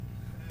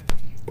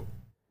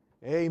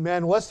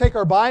Amen. Let's take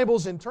our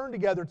Bibles and turn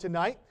together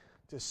tonight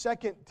to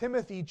 2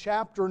 Timothy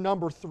chapter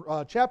number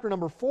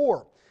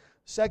 4.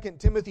 2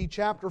 Timothy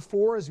chapter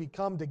 4 as we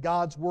come to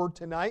God's Word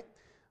tonight.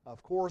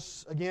 Of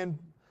course, again,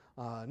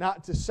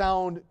 not to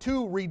sound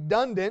too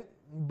redundant,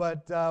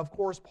 but of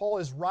course Paul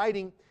is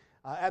writing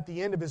at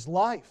the end of his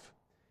life.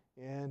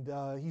 And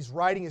he's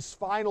writing his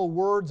final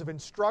words of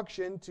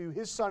instruction to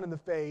his son in the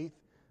faith,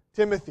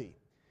 Timothy.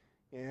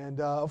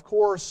 And of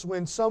course,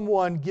 when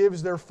someone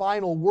gives their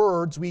final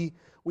words, we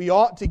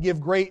ought to give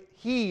great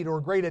heed or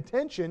great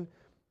attention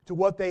to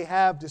what they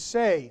have to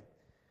say.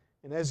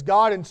 And as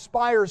God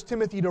inspires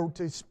Timothy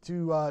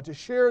to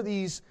share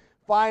these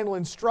final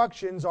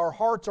instructions, our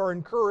hearts are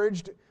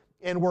encouraged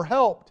and we're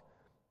helped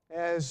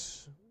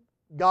as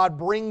God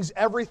brings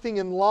everything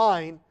in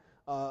line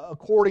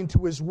according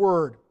to His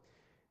Word.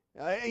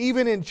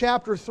 Even in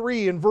chapter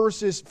 3, in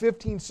verses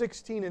 15,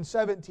 16, and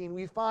 17,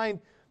 we find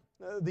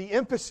the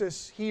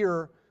emphasis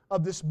here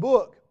of this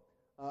book,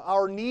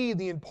 our need,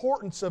 the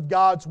importance of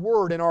God's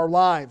Word in our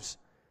lives.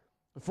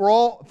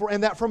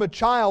 And that from a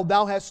child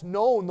thou hast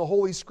known the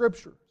Holy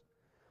Scriptures,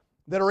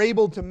 that are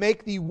able to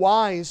make thee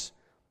wise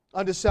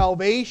unto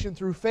salvation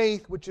through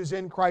faith which is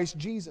in Christ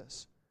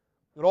Jesus.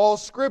 That all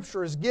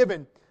Scripture is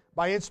given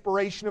by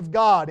inspiration of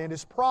God and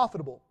is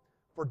profitable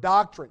for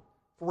doctrine,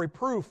 for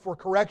reproof, for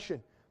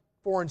correction,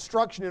 for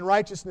instruction in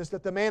righteousness,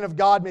 that the man of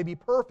God may be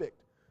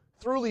perfect,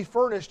 truly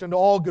furnished unto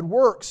all good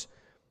works.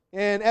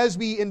 And as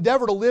we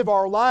endeavor to live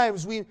our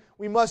lives, we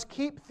must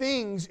keep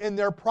things in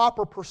their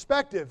proper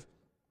perspective.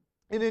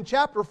 And in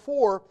chapter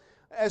 4,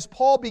 as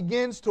Paul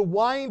begins to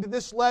wind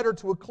this letter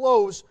to a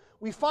close,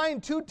 we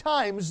find 2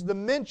 times the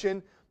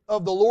mention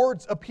of the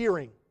Lord's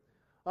appearing.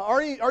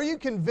 Are you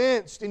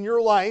convinced in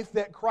your life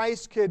that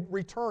Christ could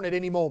return at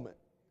any moment?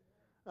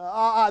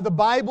 The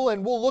Bible,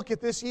 and we'll look at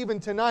this even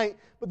tonight,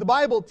 but the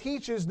Bible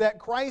teaches that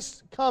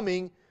Christ's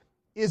coming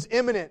is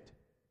imminent.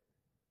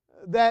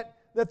 That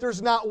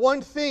there's not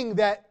one thing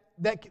that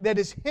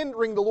is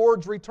hindering the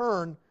Lord's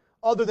return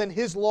other than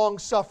His long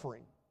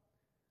suffering.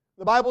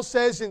 The Bible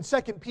says in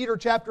 2 Peter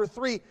chapter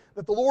 3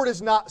 that the Lord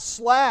is not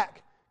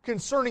slack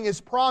concerning His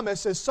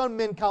promise, as some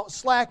men count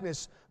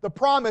slackness, the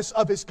promise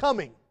of His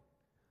coming,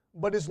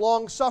 but is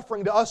long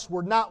suffering to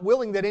usward, not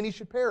willing that any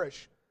should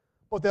perish,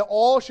 but that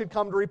all should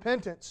come to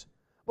repentance.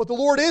 But the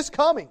Lord is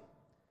coming,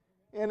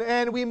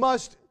 and we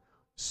must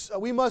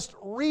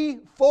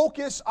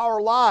refocus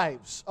our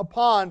lives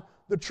upon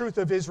the truth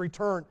of His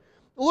return.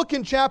 Look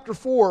in chapter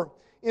 4.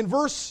 In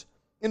verse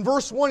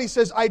 1 he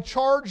says, I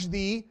charge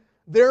thee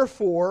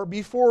therefore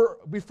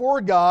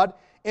before God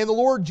and the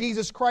Lord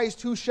Jesus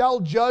Christ, who shall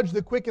judge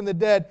the quick and the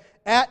dead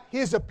at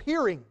His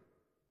appearing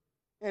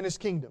and His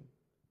kingdom.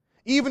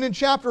 Even in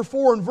chapter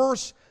 4 and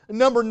verse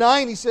number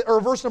 9,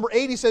 verse number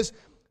 8, he says,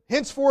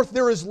 henceforth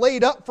there is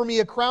laid up for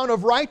me a crown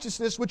of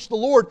righteousness, which the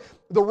Lord,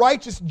 the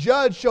righteous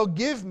judge, shall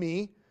give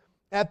me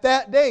at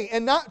that day,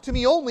 and not to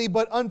me only,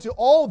 but unto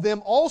all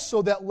them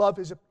also that love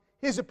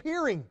His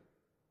appearing.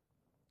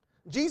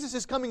 Jesus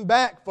is coming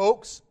back,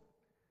 folks.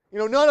 You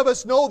know, none of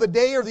us know the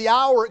day or the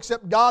hour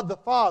except God the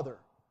Father.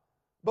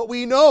 But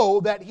we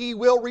know that He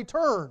will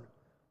return.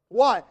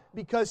 Why?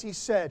 Because He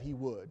said He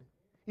would.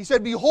 He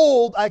said,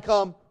 behold, I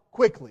come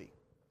quickly.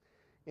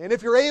 And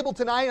if you're able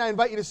tonight, I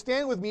invite you to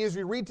stand with me as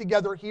we read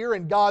together here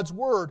in God's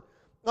Word,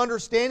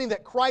 understanding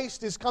that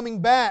Christ is coming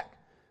back.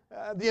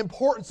 The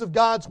importance of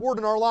God's Word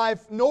in our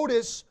life.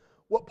 Notice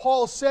what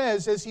Paul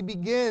says as he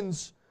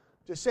begins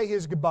to say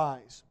his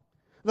goodbyes.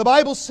 The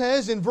Bible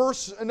says in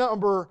verse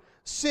number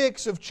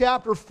 6 of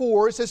chapter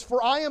 4, it says,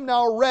 for I am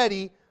now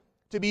ready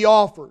to be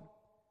offered.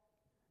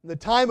 And the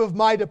time of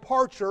my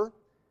departure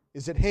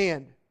is at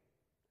hand.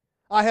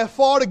 I have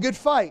fought a good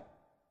fight.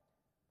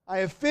 I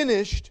have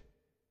finished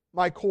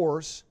my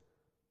course.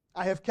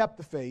 I have kept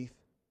the faith.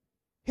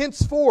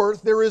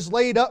 Henceforth there is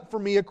laid up for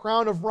me a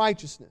crown of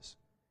righteousness,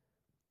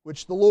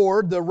 which the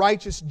Lord, the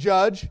righteous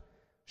judge,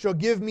 shall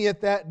give me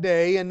at that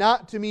day, and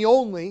not to me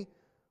only,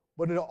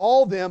 but to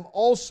all them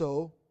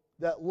also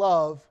that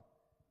love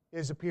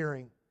His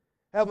appearing.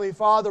 Heavenly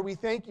Father, we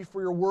thank You for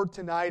Your Word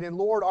tonight, and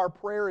Lord, our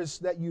prayer is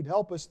that You'd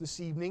help us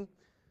this evening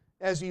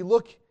as we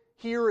look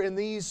here in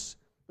these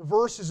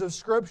verses of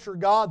Scripture,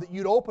 God, that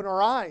You'd open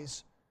our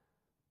eyes,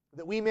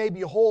 that we may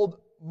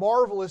behold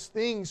marvelous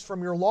things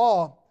from Your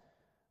law.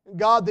 And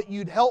God, that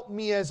You'd help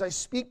me as I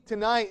speak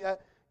tonight.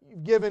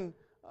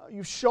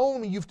 You've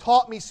shown me, You've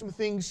taught me some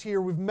things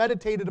here. We've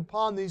meditated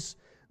upon these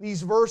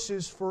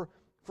verses for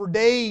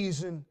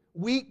days and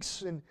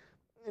weeks. And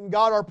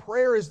God, our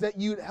prayer is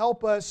that You'd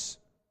help us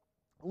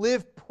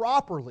live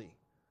properly.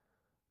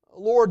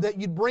 Lord, that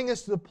You'd bring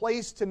us to the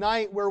place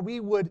tonight where we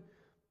would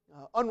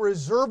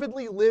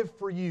unreservedly live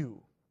for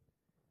You.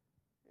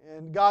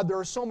 And God, there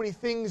are so many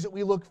things that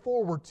we look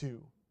forward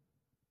to.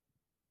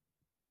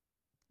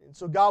 And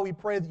so God, we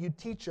pray that You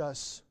teach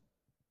us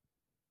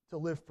to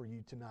live for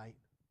You tonight.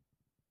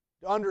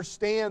 To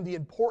understand the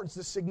importance,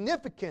 the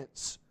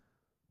significance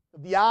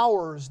of the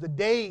hours, the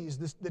days,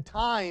 the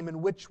time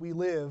in which we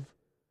live.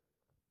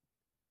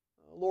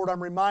 Lord,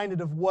 I'm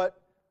reminded of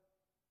what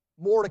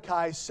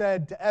Mordecai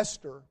said to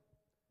Esther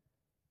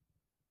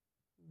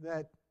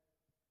that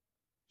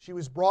she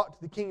was brought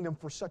to the kingdom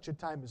for such a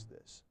time as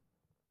this.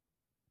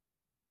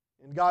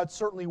 And God,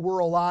 certainly we're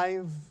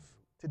alive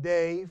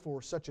today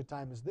for such a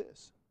time as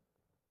this.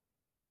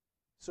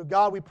 So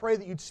God, we pray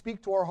that You'd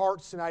speak to our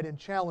hearts tonight and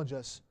challenge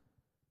us,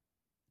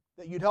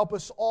 that You'd help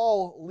us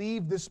all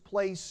leave this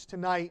place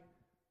tonight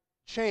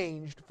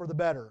changed for the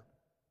better.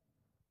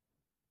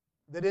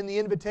 That in the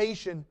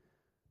invitation,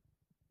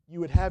 You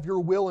would have Your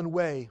will and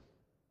way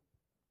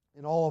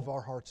in all of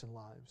our hearts and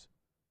lives.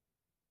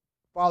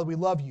 Father, we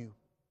love You,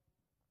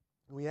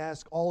 and we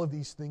ask all of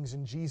these things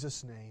in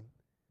Jesus' name.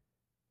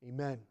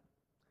 Amen.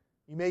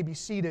 You may be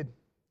seated.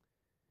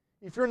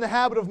 If you're in the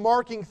habit of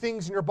marking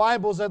things in your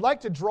Bibles, I'd like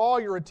to draw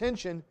your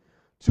attention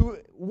to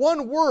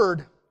one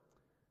word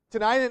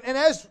tonight. And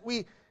as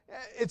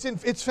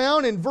it's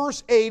found in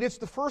verse 8. It's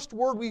the first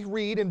word we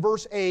read in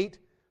verse 8.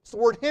 It's the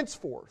word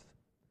henceforth.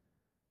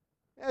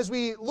 As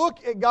we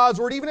look at God's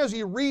Word, even as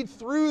we read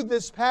through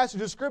this passage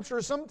of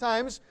Scripture,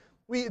 sometimes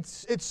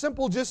it's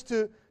simple just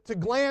to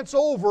glance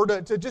over,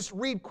 to just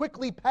read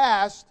quickly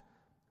past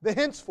the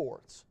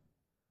henceforths.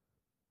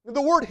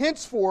 The word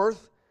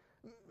henceforth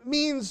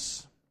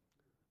means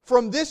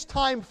from this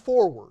time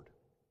forward.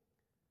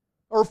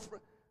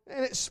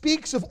 And it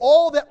speaks of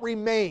all that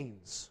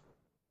remains.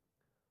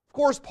 Of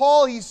course,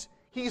 Paul, he's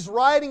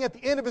writing at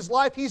the end of his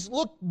life. He's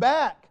looked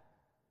back.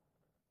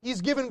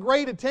 He's given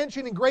great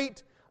attention and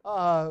great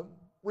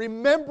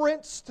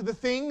remembrance to the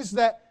things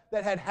that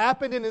had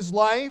happened in his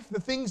life, the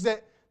things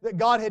that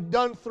God had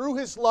done through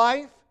his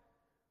life.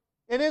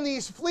 And in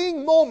these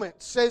fleeting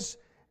moments,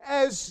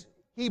 as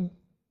he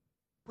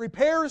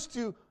prepares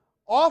to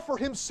offer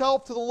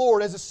himself to the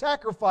Lord as a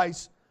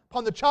sacrifice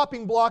upon the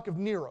chopping block of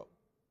Nero,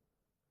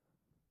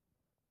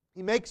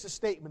 he makes a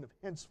statement of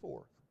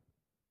henceforth.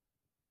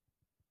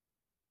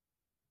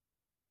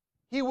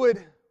 He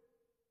would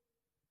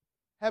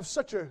have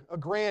such a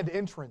grand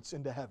entrance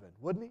into heaven,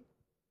 wouldn't he?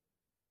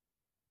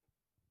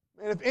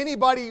 And if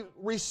anybody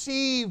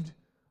received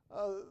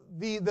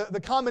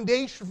the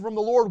commendation from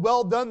the Lord,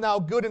 well done, thou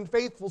good and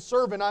faithful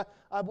servant,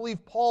 I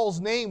believe Paul's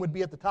name would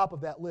be at the top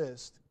of that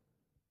list.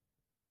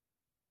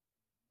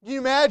 Can you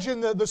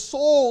imagine the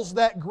souls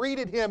that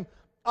greeted him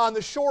on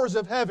the shores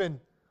of heaven?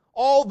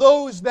 All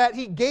those that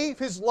he gave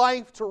his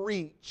life to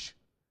reach.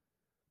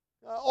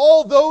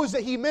 All those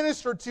that he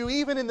ministered to,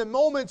 even in the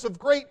moments of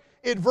great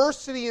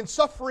adversity and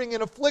suffering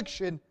and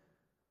affliction.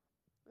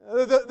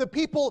 The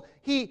people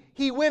he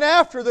went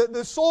after,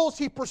 the souls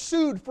he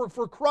pursued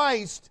for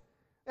Christ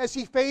as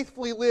he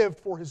faithfully lived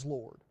for his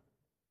Lord.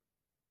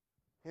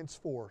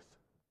 Henceforth.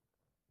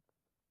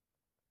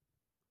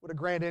 What a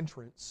grand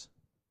entrance.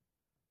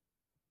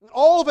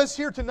 All of us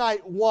here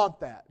tonight want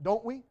that,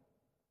 don't we?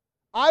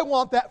 I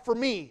want that for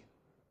me.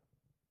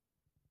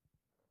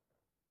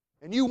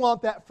 And you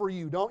want that for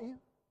you, don't you?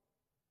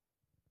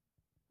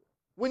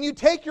 When you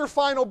take your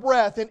final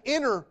breath and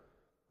enter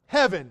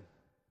heaven,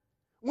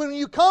 when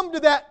you come to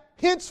that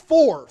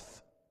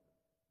henceforth,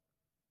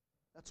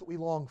 that's what we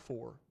long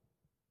for.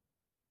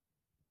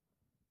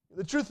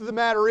 The truth of the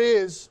matter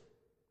is,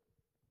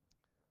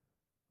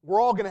 we're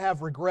all going to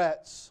have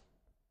regrets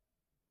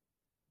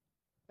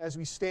as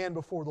we stand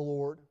before the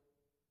Lord.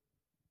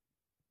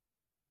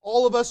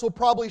 All of us will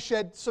probably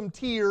shed some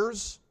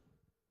tears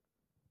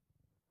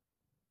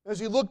as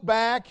we look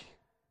back,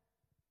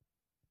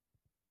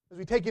 as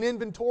we take an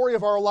inventory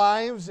of our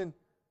lives and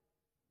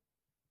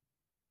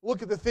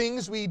look at the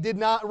things we did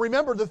not,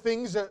 remember the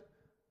things that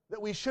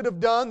we should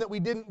have done that we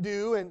didn't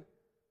do, and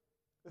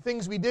the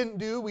things we didn't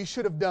do we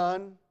should have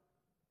done.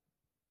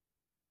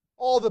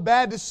 All the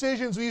bad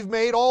decisions we've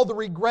made, all the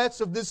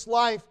regrets of this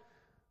life.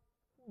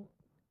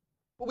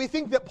 But we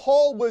think that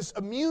Paul was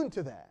immune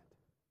to that.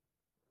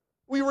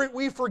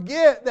 We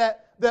forget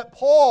that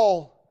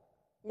Paul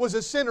was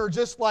a sinner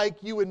just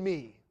like you and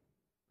me.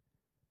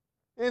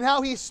 And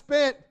how he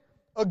spent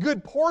a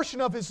good portion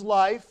of his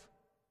life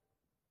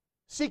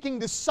seeking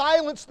to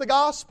silence the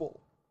gospel,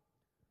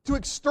 to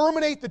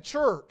exterminate the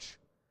church,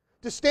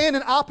 to stand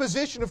in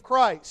opposition of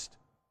Christ.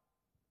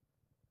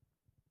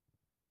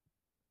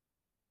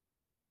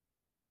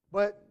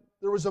 But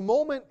there was a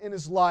moment in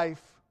his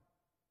life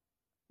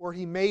where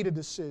he made a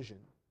decision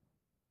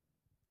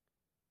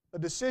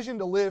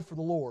to live for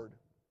the Lord.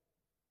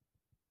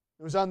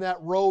 It was on that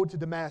road to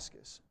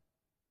Damascus.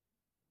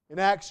 In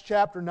Acts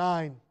chapter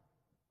 9,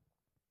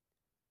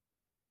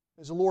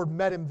 as the Lord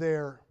met him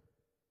there,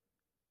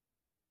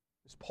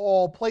 as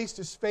Paul placed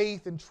his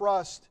faith and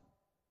trust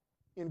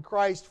in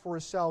Christ for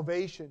his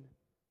salvation,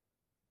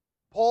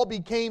 Paul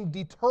became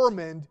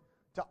determined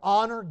to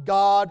honor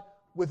God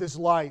with his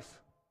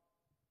life.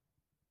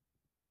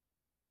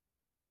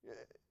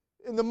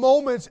 In the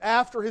moments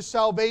after his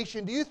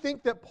salvation, do you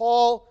think that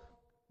Paul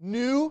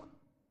knew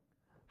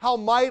how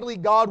mightily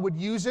God would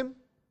use him?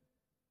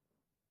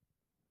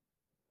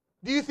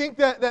 Do you think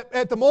that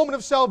at the moment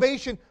of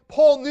salvation,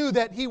 Paul knew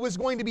that he was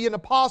going to be an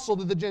apostle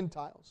to the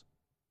Gentiles?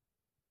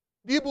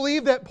 Do you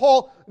believe that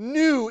Paul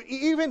knew,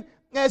 even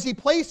as he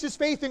placed his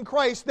faith in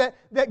Christ,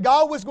 that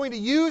God was going to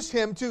use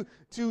him to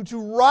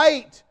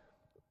write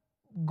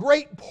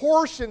great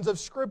portions of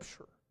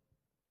Scripture?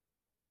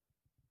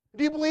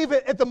 Do you believe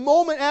at the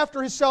moment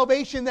after his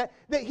salvation that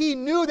he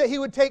knew that he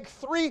would take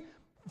 3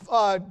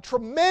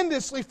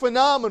 tremendously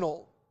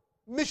phenomenal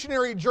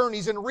missionary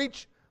journeys and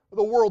reach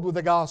the world with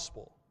the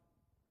gospel?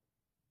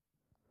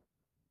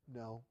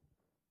 No.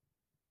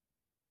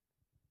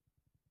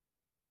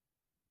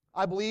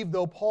 I believe,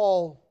 though,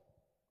 Paul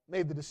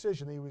made the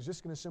decision that he was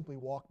just going to simply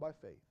walk by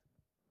faith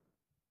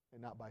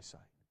and not by sight.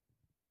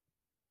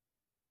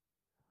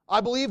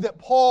 I believe that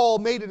Paul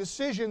made a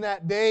decision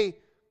that day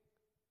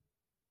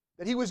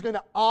that he was going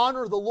to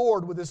honor the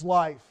Lord with his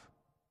life.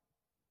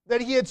 That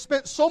he had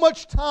spent so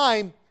much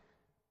time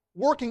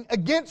working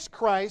against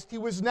Christ, he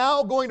was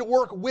now going to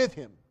work with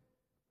Him.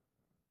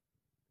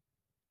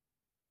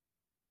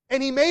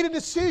 And he made a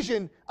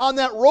decision on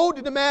that road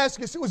to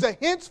Damascus. It was a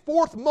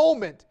henceforth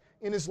moment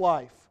in his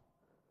life.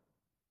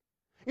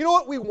 You know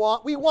what we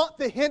want? We want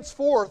the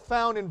henceforth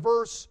found in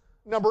verse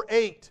number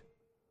 8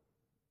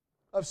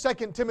 of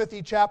 2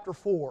 Timothy chapter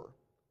 4.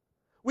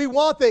 We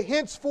want the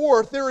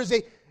henceforth. There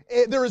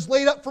is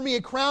laid up for me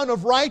a crown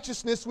of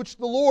righteousness, which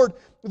the Lord,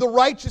 the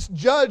righteous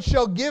judge,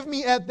 shall give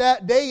me at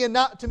that day, and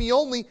not to me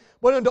only,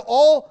 but unto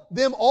all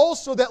them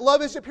also that love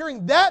His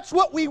appearing. That's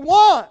what we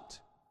want,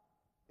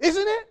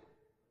 isn't it?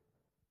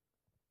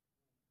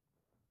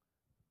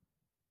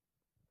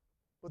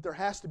 But there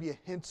has to be a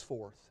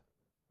henceforth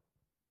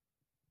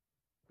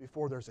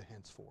before there's a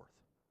henceforth.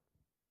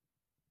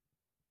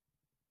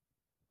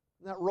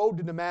 And that road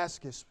to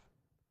Damascus,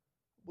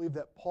 I believe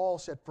that Paul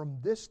said, from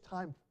this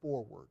time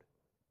forward,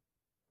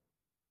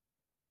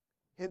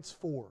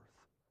 henceforth,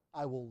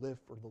 I will live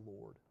for the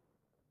Lord.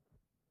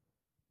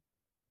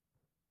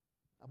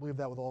 I believe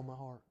that with all my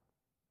heart.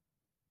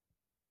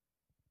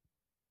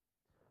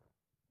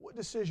 What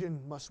decision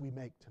must we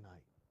make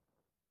tonight?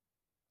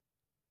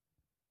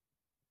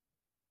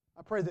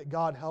 I pray that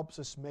God helps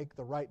us make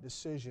the right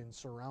decision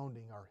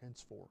surrounding our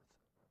henceforth.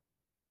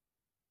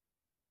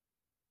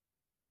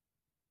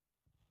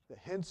 That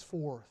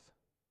henceforth,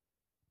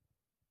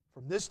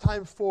 from this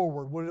time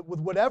forward, with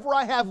whatever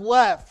I have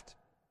left,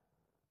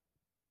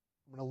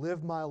 I'm going to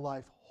live my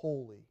life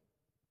wholly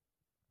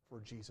for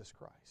Jesus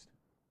Christ.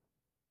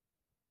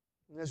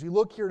 And as we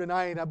look here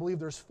tonight, I believe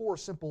there's 4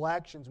 simple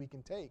actions we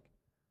can take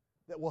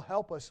that will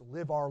help us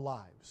live our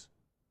lives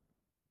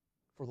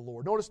for the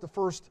Lord. Notice the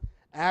first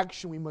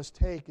action we must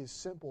take is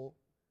simple.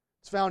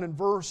 It's found in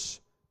verse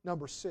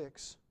number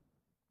 6.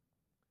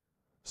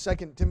 2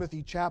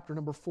 Timothy chapter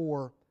number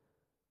 4.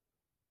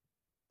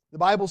 The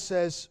Bible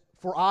says,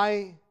 "For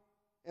I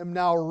am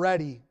now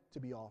ready to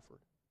be offered."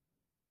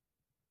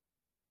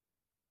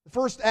 The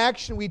first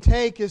action we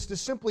take is to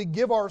simply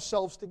give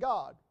ourselves to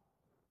God.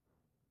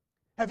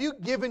 Have you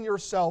given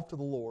yourself to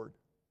the Lord?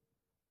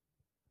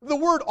 The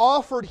word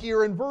offered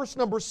here in verse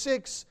number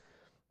 6,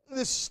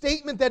 this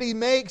statement that he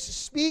makes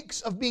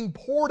speaks of being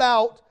poured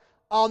out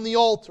on the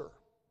altar.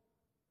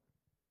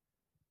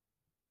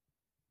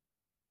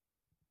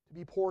 To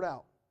be poured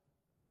out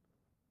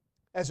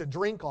as a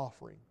drink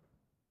offering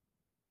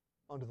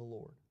unto the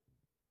Lord.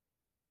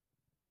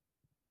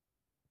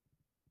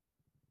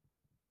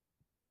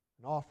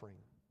 An offering.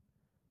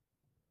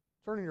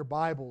 Turn in your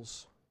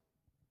Bibles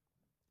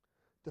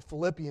to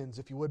Philippians,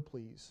 if you would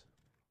please.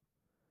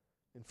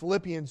 In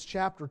Philippians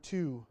chapter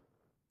 2.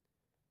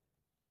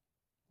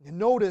 And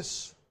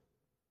notice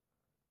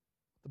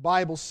the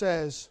Bible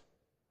says,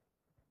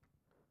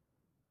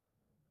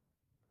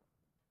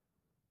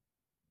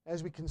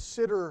 as we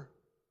consider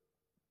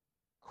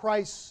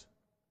Christ's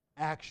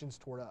actions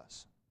toward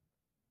us.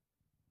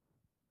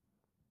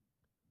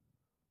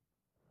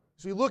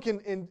 As we look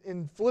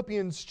in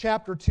Philippians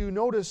chapter 2,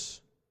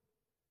 notice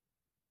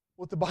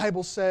what the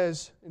Bible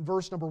says in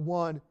verse number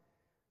 1. It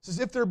says,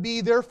 "If there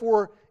be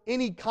therefore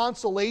any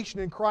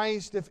consolation in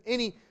Christ, if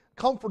any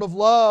comfort of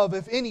love,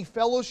 if any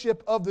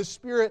fellowship of the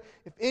Spirit,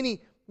 if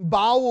any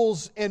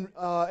bowels and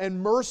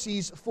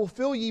mercies,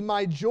 fulfill ye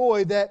my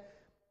joy, that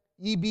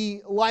ye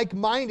be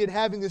like-minded,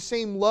 having the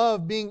same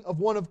love, being of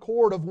one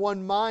accord, of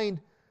one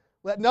mind.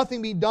 Let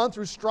nothing be done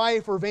through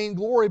strife or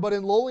vainglory, but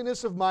in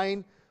lowliness of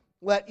mind,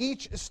 let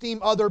each esteem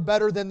other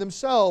better than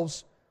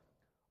themselves.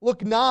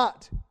 Look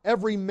not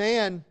every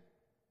man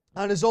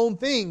on his own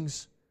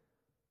things,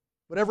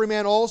 but every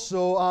man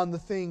also on the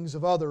things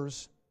of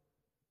others."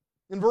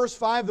 In verse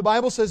 5, the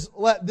Bible says,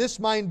 "Let this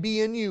mind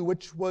be in you,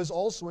 which was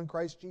also in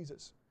Christ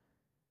Jesus,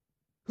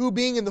 who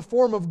being in the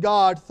form of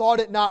God, thought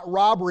it not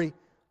robbery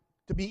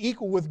to be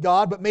equal with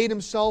God, but made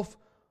Himself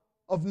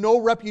of no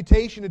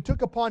reputation, and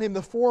took upon Him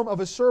the form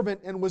of a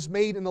servant, and was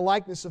made in the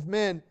likeness of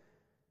men.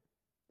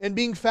 And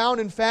being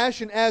found in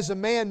fashion as a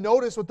man,"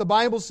 notice what the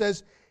Bible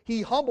says,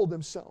 "He humbled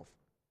Himself,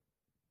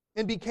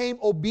 and became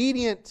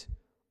obedient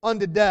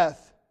unto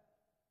death,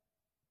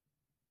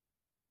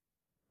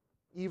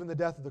 even the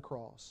death of the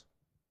cross."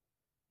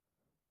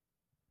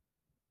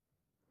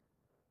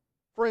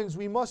 Friends,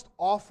 we must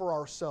offer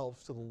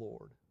ourselves to the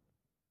Lord.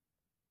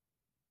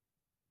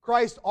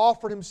 Christ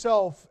offered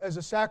Himself as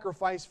a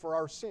sacrifice for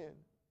our sin.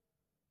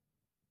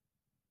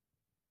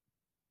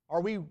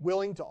 Are we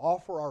willing to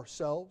offer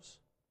ourselves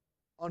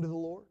unto the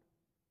Lord?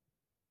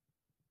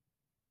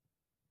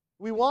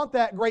 We want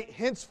that great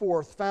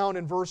henceforth found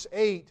in verse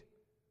 8.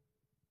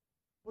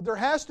 But there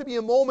has to be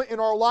a moment in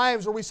our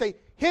lives where we say,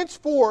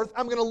 henceforth,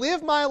 I'm going to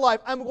live my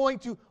life. I'm going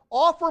to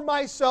offer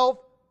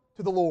myself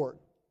to the Lord.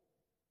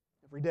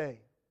 Every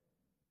day,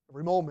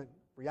 every moment,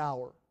 every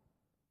hour.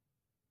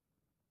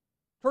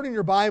 Turn in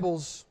your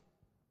Bibles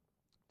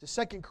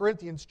to 2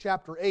 Corinthians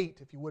chapter 8,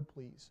 if you would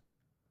please.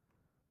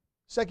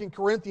 2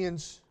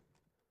 Corinthians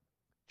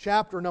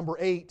chapter number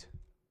 8.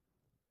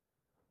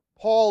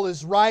 Paul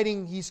is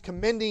writing, he's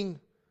commending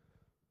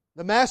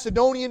the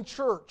Macedonian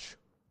church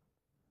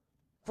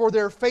for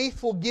their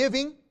faithful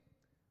giving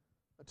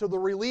to the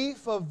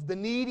relief of the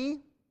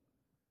needy.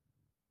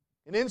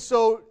 And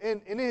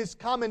in his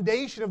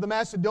commendation of the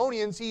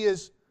Macedonians, he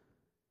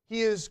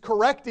is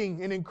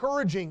correcting and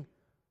encouraging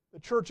the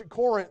church at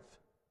Corinth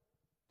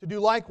to do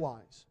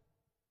likewise.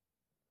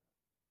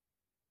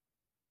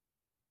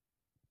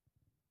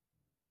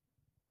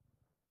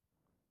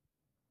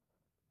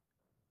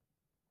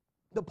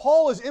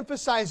 Paul is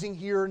emphasizing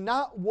here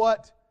not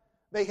what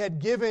they had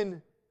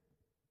given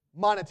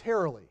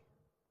monetarily,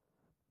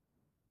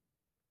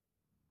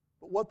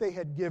 but what they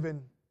had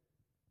given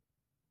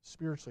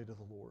spiritually to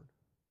the Lord.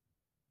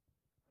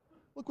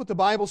 Look what the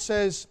Bible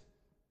says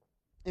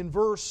in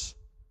verse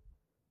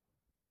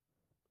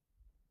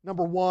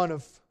number 1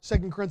 of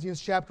 2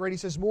 Corinthians chapter 8. He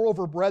says,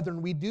 "Moreover,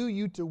 brethren, we do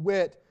you to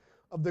wit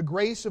of the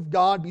grace of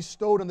God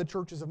bestowed on the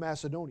churches of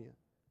Macedonia.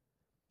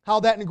 How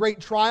that in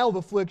great trial of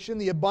affliction,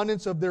 the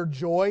abundance of their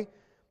joy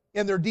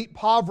and their deep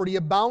poverty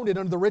abounded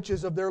unto the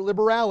riches of their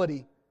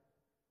liberality.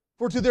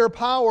 For to their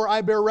power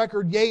I bear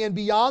record, yea, and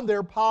beyond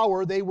their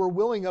power they were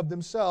willing of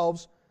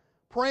themselves,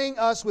 praying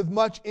us with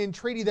much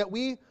entreaty that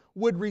we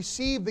would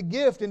receive the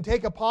gift and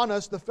take upon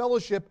us the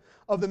fellowship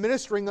of the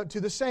ministering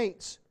to the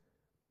saints."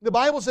 The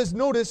Bible says,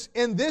 notice,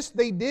 "And this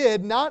they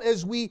did not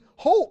as we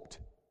hoped,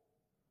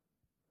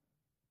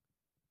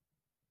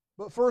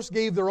 but first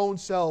gave their own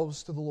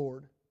selves to the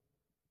Lord,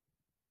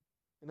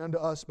 and unto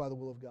us by the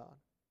will of God."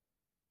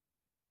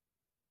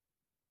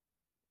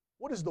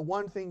 What is the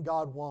one thing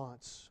God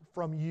wants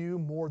from you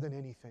more than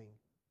anything?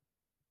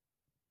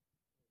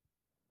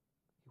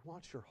 He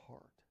wants your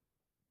heart.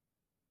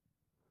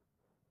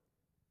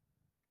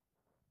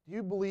 Do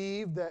you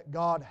believe that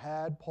God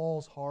had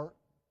Paul's heart?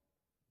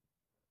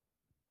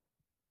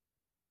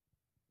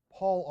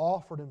 Paul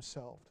offered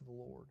himself to the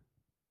Lord.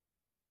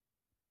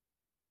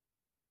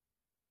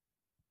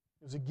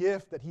 It was a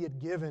gift that he had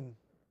given.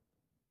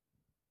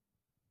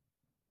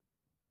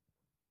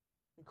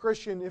 And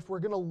Christian, if we're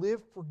going to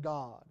live for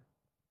God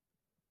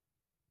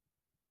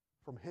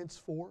from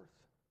henceforth,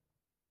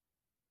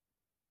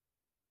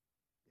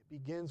 it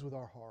begins with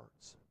our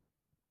hearts.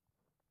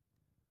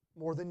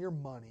 More than your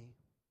money,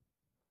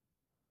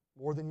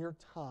 more than your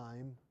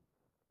time,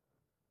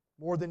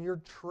 more than your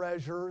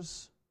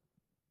treasures,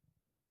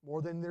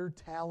 more than their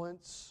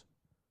talents,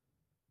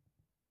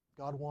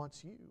 God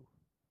wants you.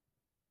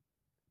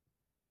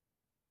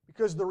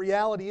 Because the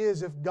reality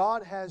is, if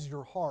God has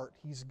your heart,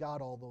 He's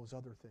got all those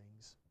other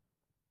things.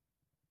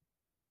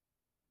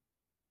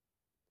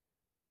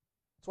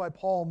 That's why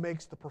Paul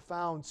makes the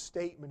profound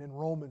statement in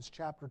Romans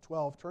chapter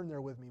 12. Turn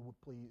there with me,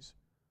 please.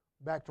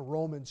 Back to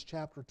Romans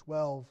chapter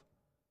 12.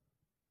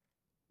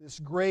 This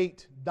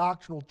great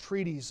doctrinal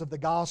treatise of the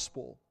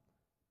gospel,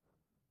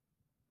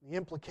 the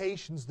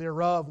implications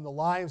thereof in the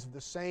lives of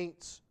the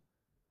saints.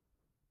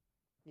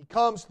 He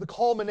comes to the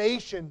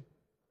culmination,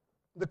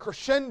 the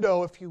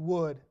crescendo, if you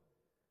would.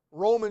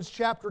 Romans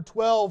chapter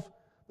 12,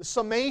 the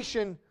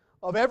summation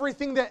of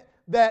everything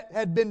that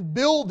had been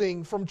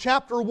building from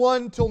chapter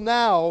 1 till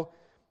now.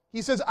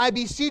 He says, "I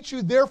beseech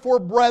you therefore,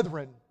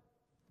 brethren,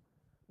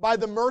 by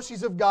the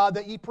mercies of God,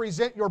 that ye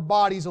present your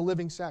bodies a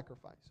living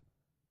sacrifice,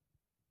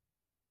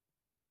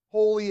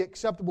 holy,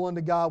 acceptable unto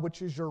God,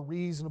 which is your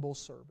reasonable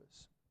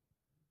service.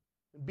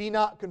 And be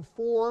not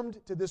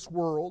conformed to this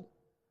world,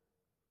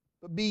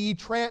 but be ye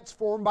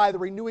transformed by the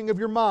renewing of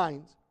your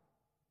minds,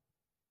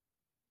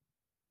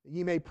 that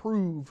ye may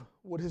prove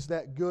what is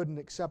that good and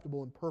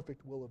acceptable and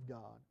perfect will of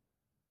God."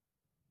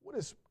 What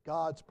is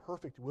God's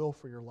perfect will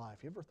for your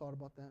life? You ever thought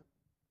about that?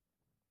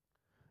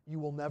 You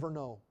will never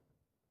know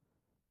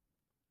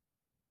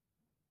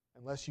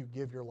unless you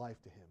give your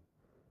life to Him.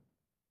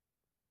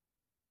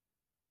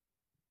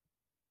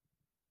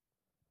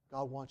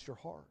 God wants your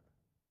heart.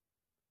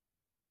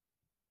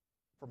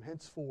 From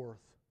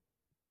henceforth,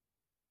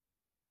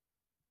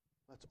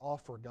 let's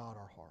offer God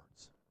our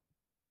hearts.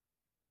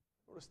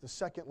 Notice the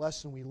second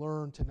lesson we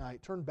learned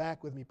tonight. Turn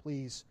back with me,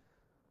 please,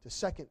 to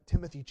 2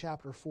 Timothy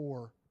chapter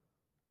 4.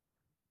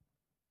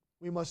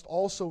 We must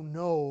also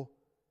know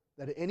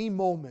that at any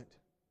moment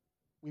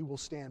we will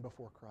stand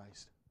before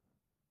Christ.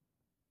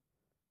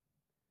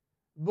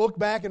 Look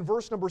back in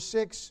verse number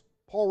 6.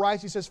 Paul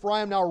writes, he says, "For I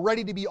am now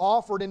ready to be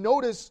offered." And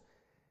notice,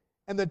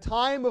 "and the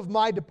time of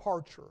my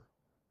departure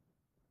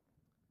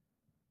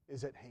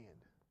is at hand."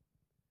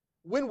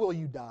 When will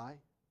you die?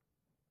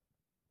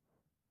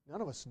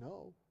 None of us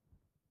know.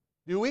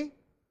 Do we?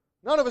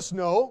 None of us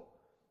know.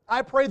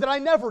 I pray that I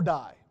never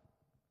die.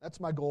 That's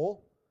my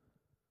goal,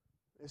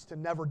 is to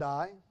never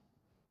die.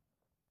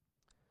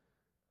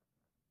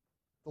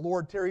 The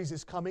Lord tarries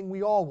His coming,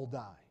 we all will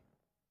die.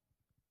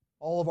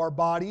 All of our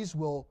bodies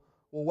will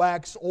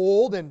wax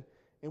old, and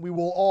we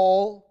will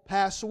all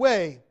pass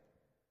away.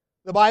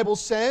 The Bible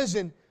says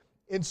in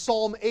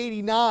Psalm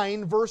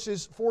 89,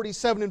 verses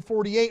 47 and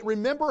 48,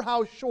 "Remember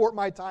how short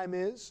my time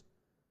is.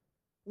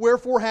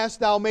 Wherefore hast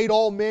thou made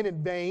all men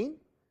in vain?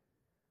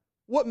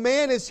 What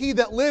man is he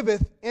that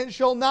liveth and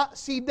shall not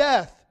see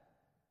death?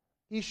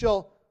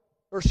 Shall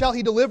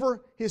he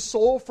deliver his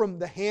soul from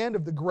the hand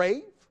of the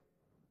grave?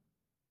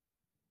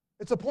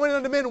 It's appointed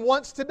unto men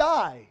once to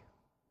die,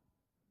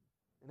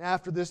 and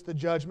after this the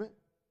judgment."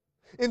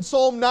 In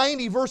Psalm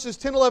 90, verses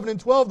 10, 11, and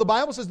 12, the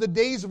Bible says, "The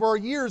days of our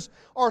years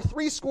are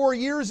 80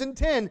 years and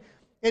 10.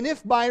 And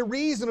if by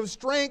reason of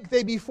strength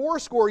they be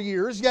 80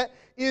 years, yet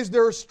is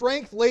their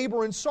strength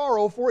labor and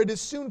sorrow, for it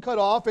is soon cut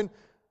off, and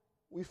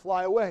we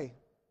fly away.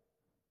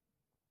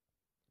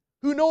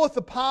 Who knoweth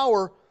the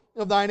power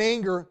of thine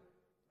anger?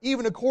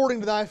 Even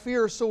according to thy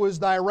fear, so is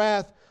thy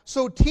wrath.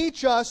 So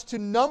teach us to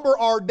number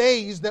our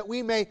days, that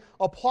we may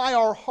apply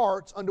our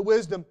hearts unto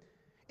wisdom."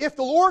 If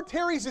the Lord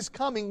tarries His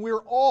coming,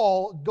 we're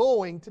all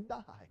going to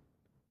die.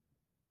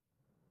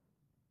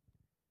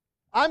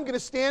 I'm going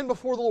to stand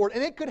before the Lord,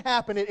 and it could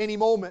happen at any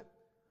moment.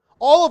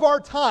 All of our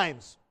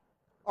times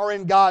are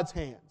in God's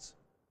hands.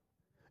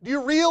 Do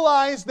you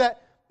realize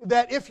that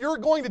if you're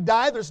going to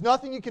die, there's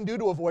nothing you can do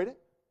to avoid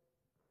it?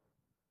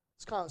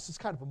 It's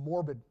kind of a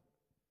morbid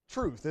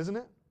truth, isn't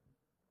it?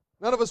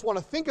 None of us want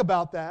to think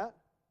about that,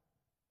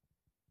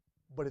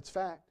 but it's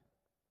fact.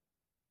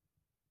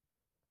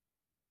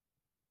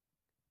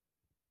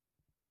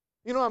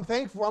 You know, I'm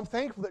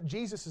thankful that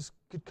Jesus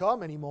could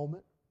come any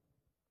moment.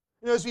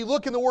 You know, as we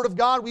look in the Word of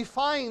God, we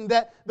find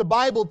that the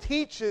Bible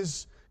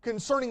teaches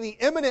concerning the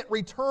imminent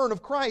return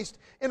of Christ.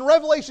 In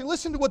Revelation,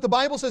 listen to what the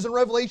Bible says in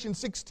Revelation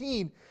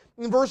 16.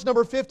 In verse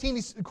number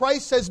 15,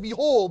 Christ says,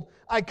 "Behold,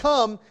 I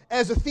come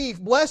as a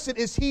thief. Blessed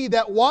is he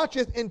that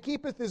watcheth and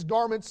keepeth his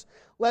garments,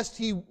 lest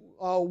he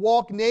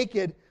walk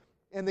naked,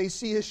 and they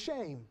see his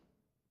shame."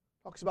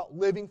 Talks about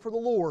living for the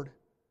Lord,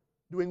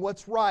 doing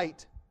what's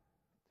right.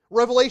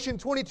 Revelation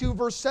 22,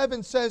 verse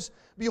 7 says,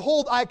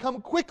 "Behold, I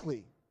come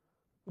quickly.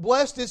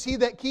 Blessed is he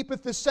that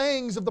keepeth the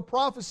sayings of the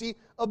prophecy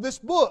of this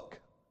book."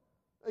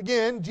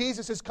 Again,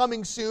 Jesus is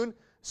coming soon,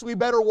 so we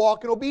better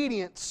walk in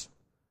obedience.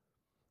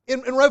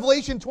 In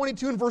Revelation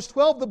 22 and verse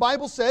 12, the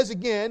Bible says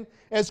again,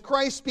 as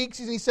Christ speaks,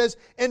 He says,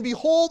 "And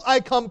behold,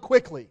 I come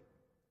quickly,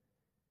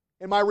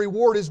 and my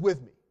reward is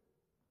with me,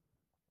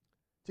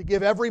 to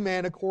give every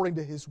man according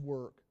to his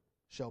work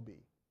shall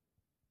be."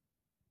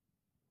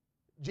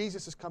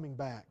 Jesus is coming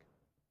back.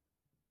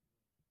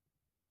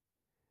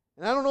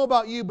 And I don't know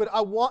about you, but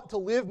I want to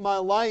live my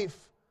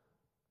life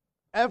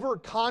ever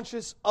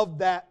conscious of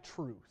that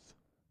truth.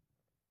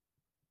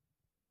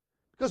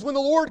 Because when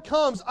the Lord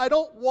comes, I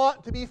don't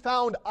want to be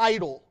found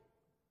idle.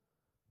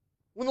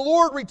 When the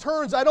Lord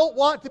returns, I don't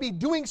want to be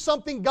doing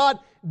something God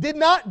did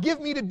not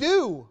give me to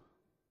do.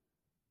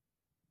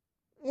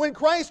 When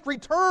Christ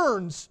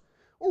returns,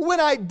 or when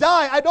I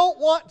die, I don't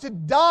want to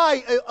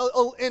die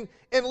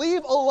and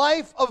leave a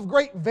life of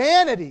great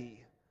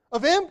vanity,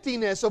 of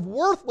emptiness, of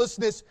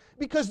worthlessness,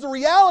 because the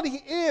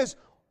reality is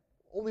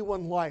only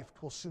one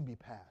life will soon be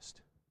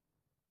passed.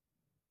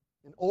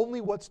 And only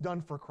what's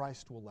done for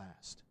Christ will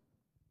last.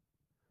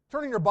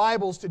 Turning your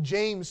Bibles to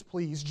James,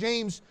 please.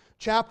 James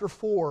chapter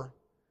 4.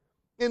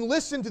 And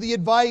listen to the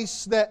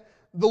advice that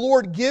the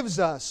Lord gives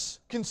us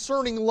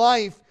concerning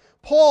life.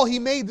 Paul, he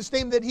made the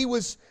statement that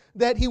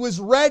he was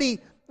ready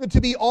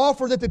to be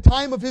offered, that the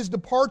time of his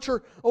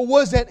departure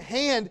was at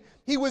hand.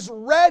 He was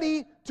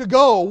ready to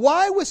go.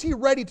 Why was he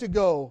ready to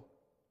go?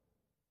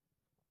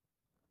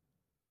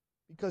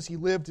 Because he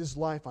lived his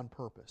life on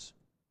purpose.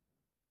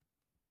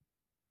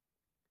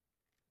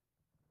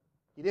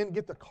 He didn't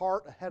get the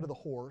cart ahead of the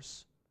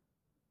horse.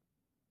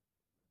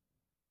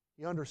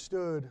 He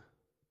understood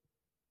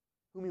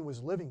whom he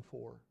was living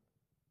for,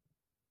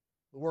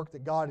 the work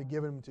that God had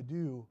given him to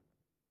do.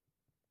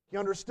 He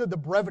understood the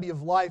brevity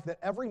of life, that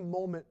every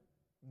moment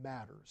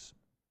matters.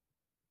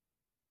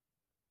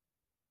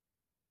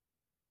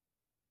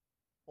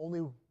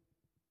 Only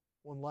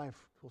one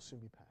life will soon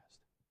be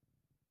passed.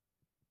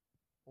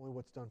 Only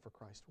what's done for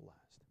Christ will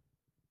last.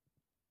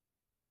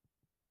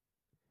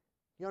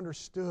 He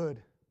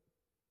understood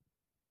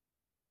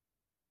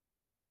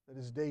that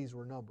his days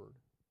were numbered.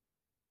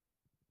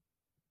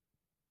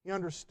 He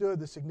understood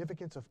the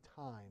significance of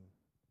time.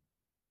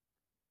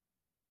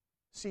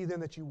 See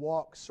then that you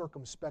walk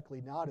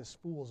circumspectly, not as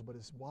fools, but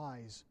as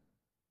wise,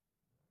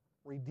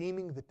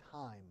 redeeming the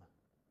time,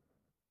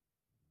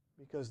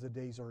 because the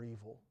days are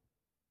evil.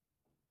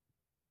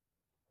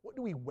 What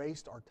do we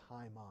waste our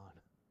time on?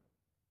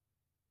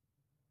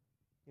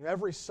 You know,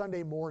 every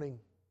Sunday morning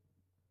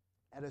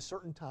at a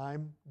certain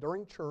time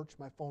during church,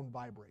 my phone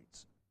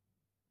vibrates.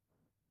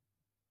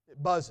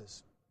 It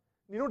buzzes.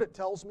 You know what it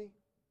tells me?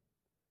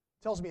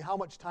 It tells me how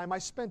much time I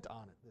spent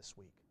on it this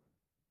week.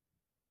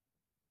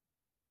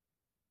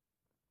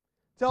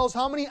 It tells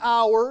how many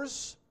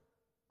hours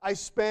I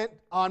spent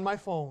on my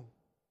phone,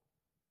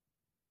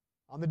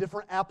 on the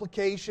different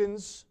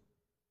applications.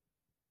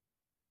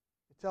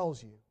 It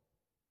tells you.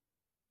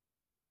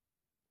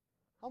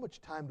 How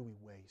much time do we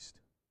waste?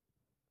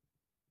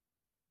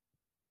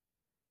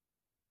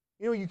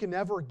 You know, you can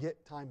never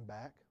get time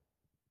back.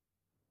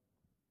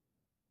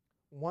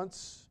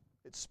 Once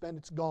it's spent,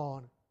 it's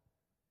gone.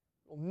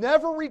 It will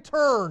never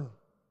return.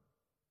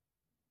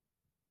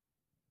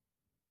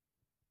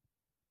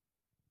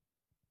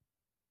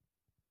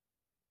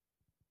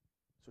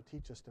 So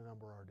teach us to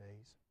number our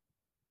days.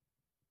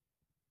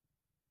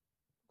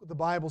 What the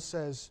Bible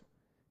says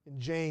in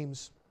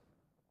James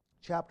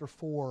chapter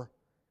 4,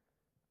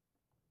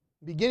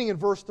 beginning in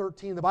verse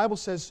 13, the Bible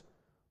says,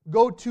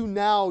 "Go to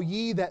now,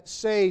 ye that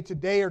say,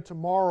 today or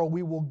tomorrow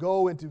we will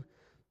go into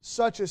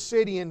such a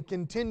city and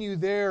continue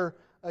there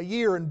a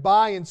year and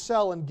buy and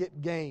sell and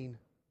get gain.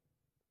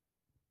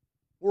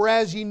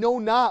 Whereas ye know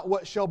not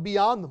what shall be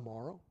on the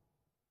morrow.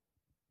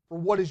 For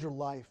what is your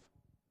life?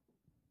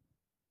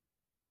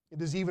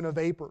 It is even a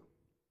vapor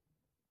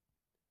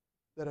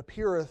that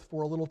appeareth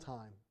for a little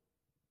time,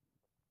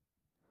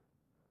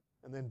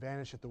 and then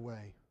vanisheth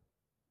away.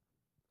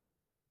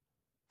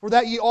 For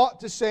that ye ought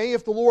to say,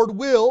 if the Lord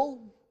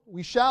will,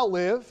 we shall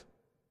live,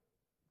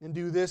 and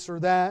do this or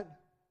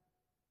that.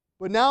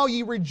 But now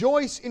ye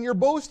rejoice in your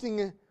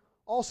boasting,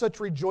 all such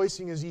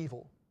rejoicing is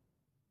evil."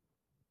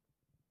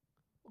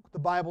 Look what the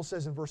Bible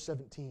says in verse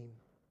 17.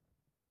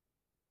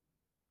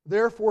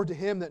 "Therefore to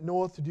him that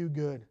knoweth to do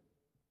good,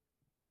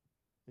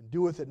 and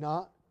doeth it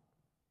not,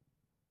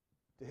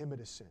 to him it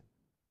is sin."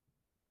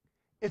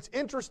 It's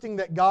interesting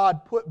that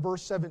God put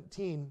verse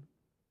 17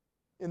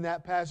 in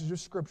that passage of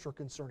Scripture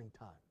concerning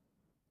time,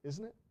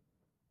 isn't it?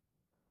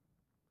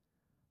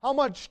 How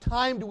much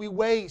time do we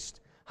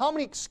waste? How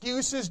many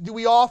excuses do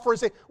we offer and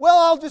say, well,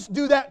 I'll just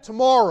do that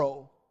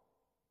tomorrow?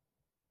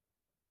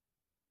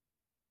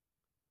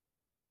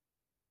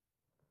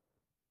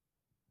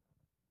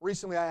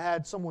 Recently I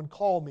had someone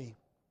call me.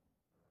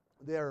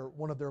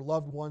 One of their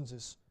loved ones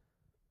is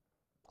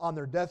on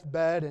their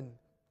deathbed and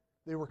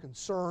they were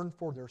concerned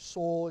for their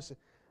soul. They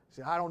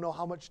said, I don't know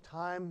how much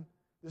time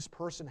this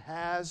person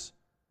has.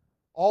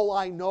 All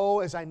I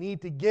know is I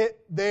need to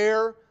get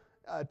there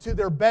to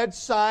their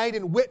bedside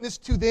and witness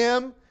to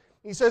them.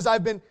 He says,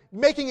 I've been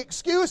making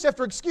excuse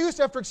after excuse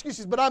after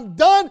excuses, but I'm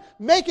done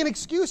making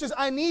excuses.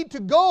 I need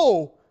to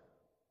go.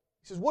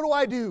 He says, what do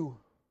I do?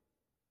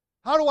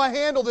 How do I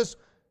handle this?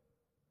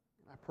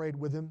 I prayed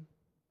with him,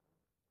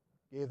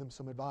 gave them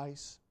some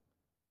advice,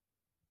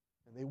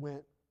 and they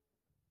went,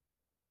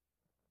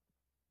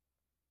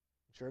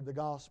 shared the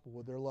gospel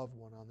with their loved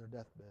one on their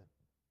deathbed.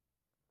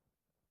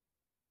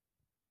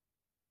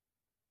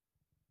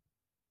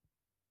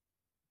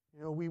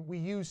 You know, we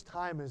use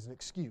time as an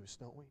excuse,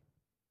 don't we?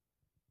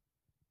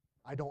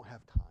 I don't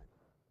have time.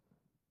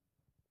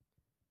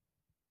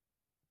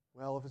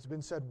 Well, if it's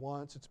been said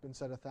once, it's been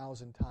said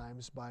 1,000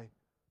 times by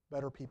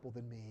better people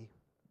than me.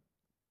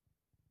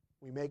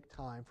 We make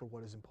time for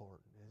what is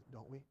important,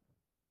 don't we?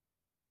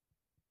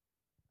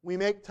 We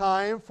make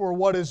time for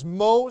what is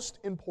most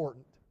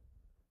important.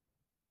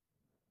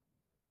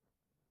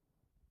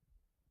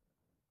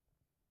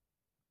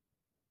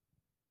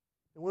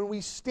 And when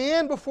we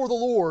stand before the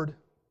Lord,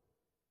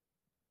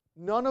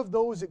 none of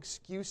those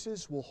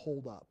excuses will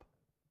hold up.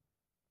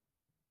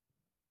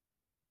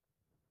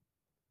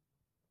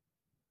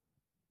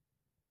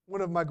 One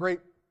of my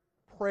great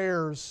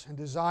prayers and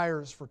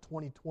desires for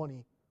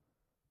 2020,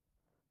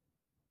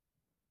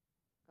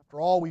 after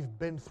all we've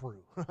been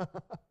through,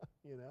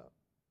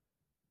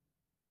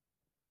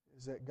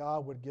 is that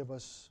God would give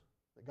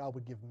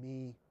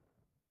me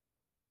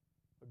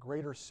a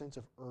greater sense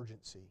of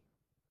urgency.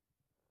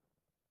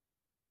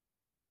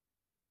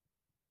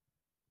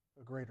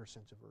 A greater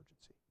sense of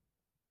urgency.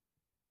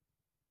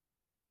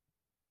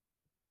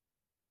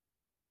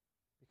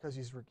 Because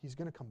He's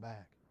going to come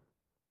back.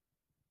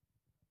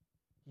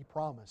 He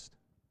promised.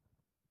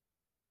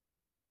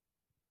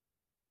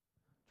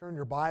 Turn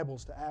your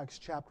Bibles to Acts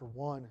chapter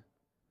 1.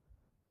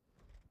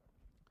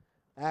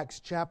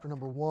 Acts chapter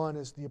number 1,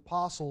 as the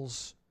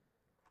apostles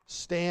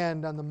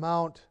stand on the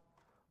Mount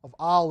of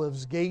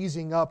Olives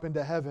gazing up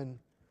into heaven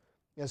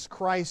as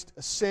Christ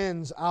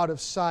ascends out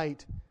of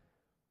sight.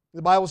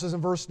 The Bible says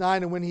in verse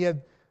 9, and when He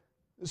had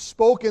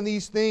spoken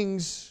these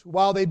things,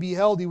 while they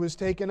beheld, He was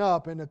taken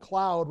up, and a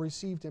cloud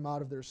received Him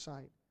out of their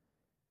sight.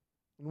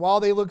 And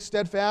while they looked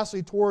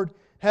steadfastly toward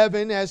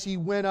heaven as He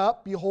went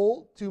up,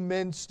 behold, 2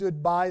 men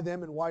stood by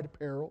them in white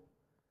apparel,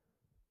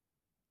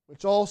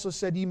 which also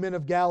said, Ye men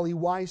of Galilee,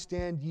 why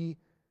stand ye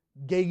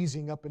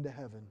gazing up into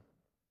heaven?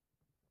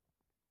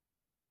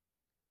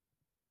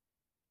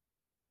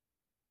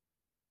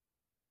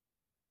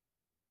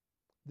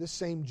 This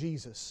same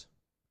Jesus,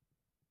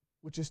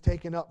 which is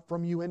taken up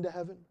from you into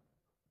heaven,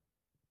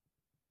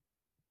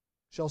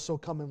 shall so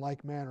come in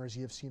like manner as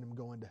ye have seen Him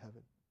go into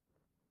heaven.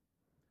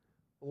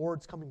 The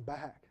Lord's coming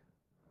back.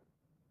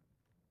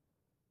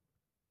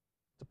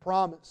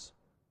 promise.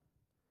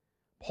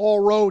 Paul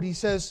wrote, he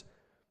says,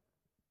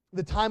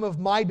 the time of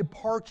my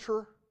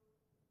departure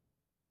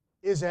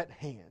is at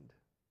hand.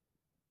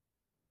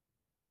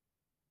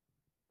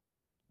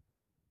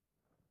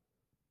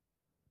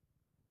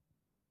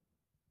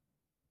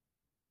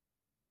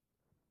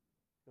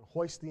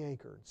 Hoist the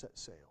anchor and set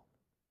sail.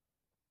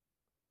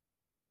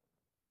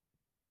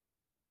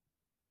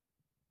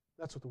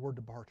 That's what the word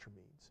departure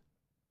means.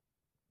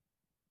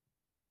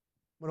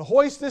 I'm going to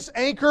hoist this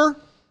anchor.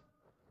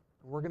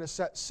 We're going to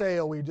set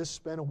sail. We just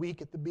spent a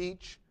week at the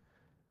beach.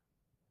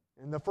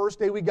 And the first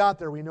day we got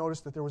there, we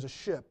noticed that there was a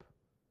ship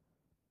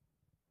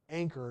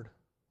anchored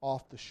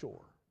off the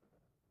shore.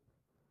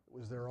 It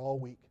was there all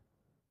week.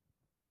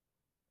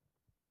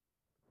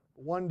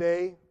 But one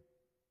day,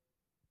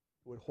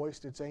 it would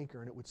hoist its anchor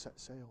and it would set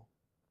sail.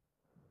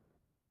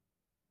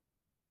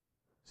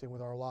 Same with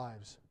our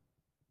lives.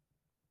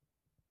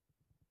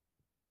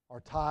 Our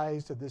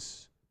ties to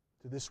this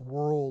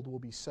world will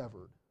be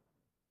severed,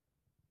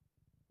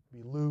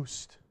 be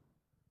loosed.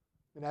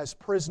 And as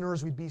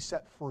prisoners, we'd be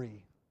set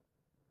free.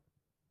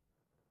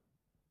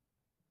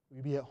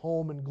 We'd be at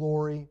home in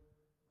glory,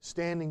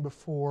 standing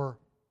before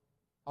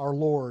our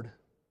Lord,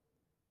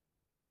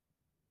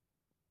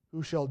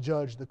 who shall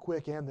judge the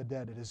quick and the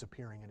dead at His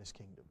appearing in His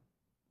kingdom.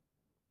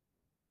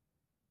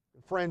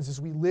 And friends, as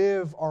we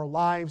live our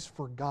lives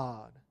for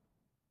God,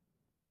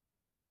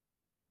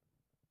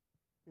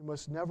 we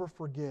must never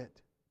forget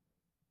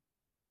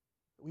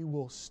that we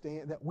will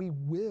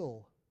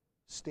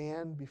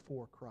stand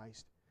before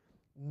Christ.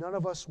 None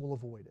of us will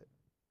avoid it.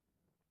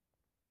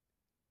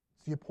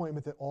 It's the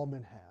appointment that all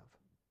men have.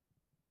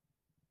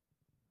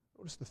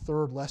 Notice the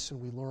third lesson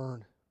we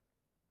learn.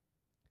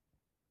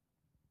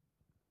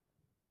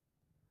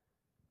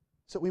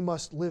 It's that we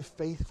must live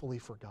faithfully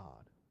for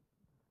God.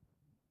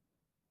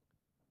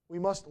 We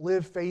must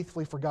live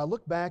faithfully for God.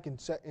 Look back in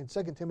 2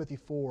 Timothy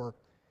 4,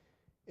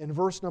 in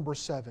verse number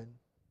 7.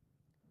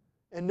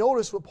 And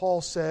notice what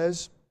Paul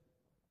says.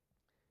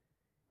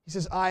 He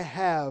says, I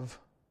have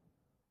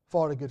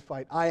fought a good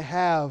fight. I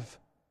have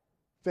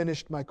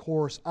finished my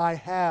course. I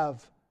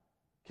have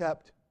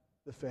kept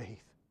the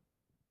faith.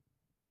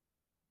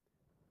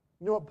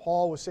 You know what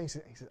Paul was saying?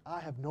 He said, I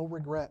have no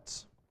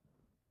regrets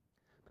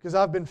because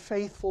I've been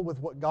faithful with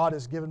what God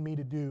has given me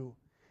to do.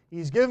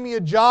 He's given me a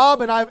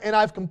job and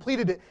I've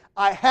completed it.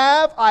 I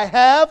have.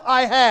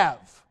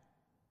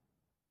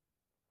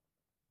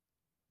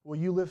 Will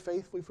you live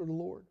faithfully for the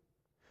Lord?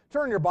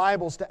 Turn your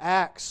Bibles to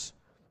Acts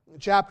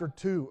chapter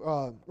 20.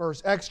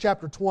 Acts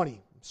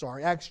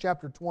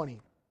chapter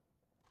 20.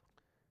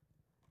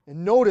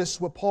 And notice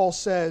what Paul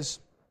says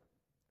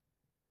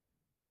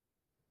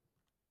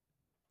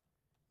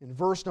in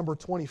verse number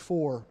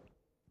 24.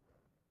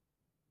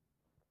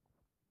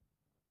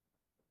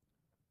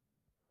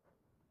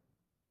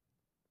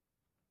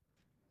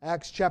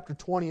 Acts chapter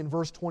 20 and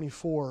verse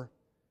 24.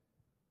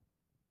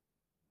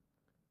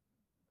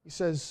 He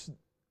says,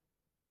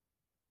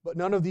 but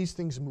none of these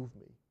things move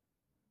me.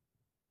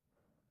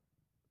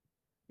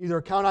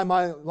 Neither count I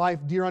my life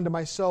dear unto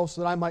myself,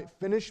 so that I might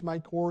finish my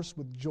course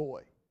with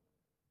joy,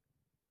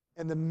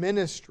 and the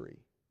ministry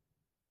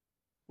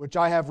which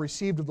I have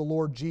received of the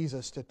Lord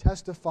Jesus, to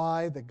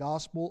testify the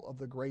gospel of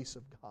the grace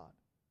of God.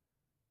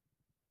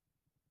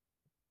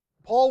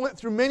 Paul went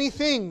through many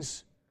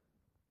things.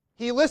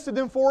 He listed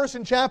them for us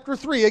in chapter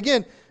 3.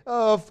 Again,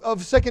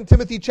 of 2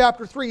 Timothy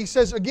chapter 3, he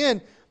says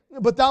again,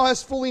 but thou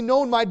hast fully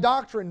known my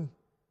doctrine,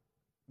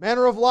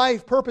 manner of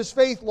life, purpose,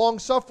 faith,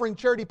 long-suffering,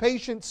 charity,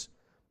 patience,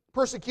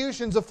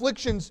 persecutions,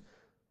 afflictions,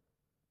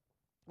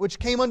 which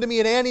came unto me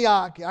at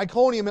Antioch,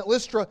 Iconium, at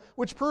Lystra,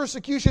 which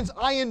persecutions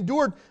I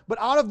endured, but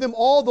out of them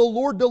all the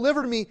Lord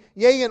delivered me.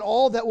 Yea, and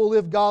all that will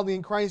live godly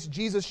in Christ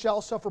Jesus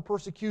shall suffer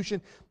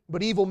persecution,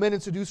 but evil men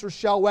and seducers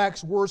shall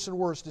wax worse and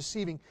worse,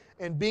 deceiving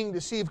and being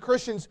deceived.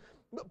 Christians,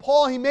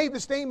 Paul, he made the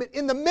statement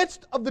in the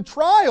midst of the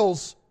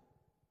trials.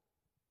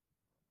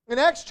 In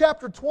Acts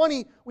chapter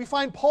 20, we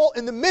find Paul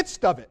in the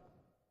midst of it.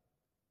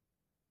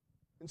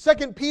 In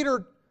 2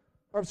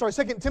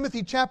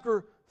 Timothy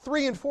chapter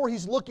 3 and 4,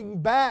 he's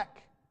looking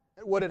back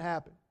at what had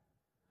happened.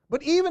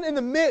 But even in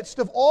the midst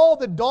of all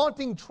the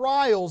daunting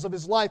trials of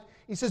his life,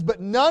 he says,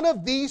 but none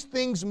of these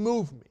things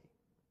move me.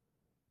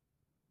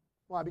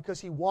 Why?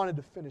 Because he wanted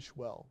to finish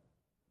well.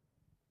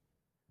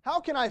 How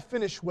can I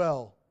finish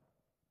well?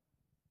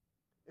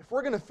 If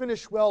we're going to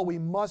finish well, we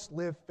must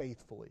live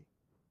faithfully.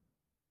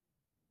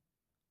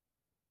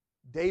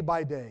 Day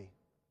by day.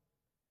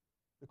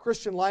 The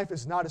Christian life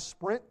is not a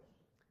sprint,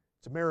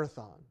 it's a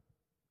marathon.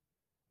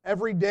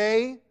 Every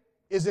day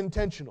is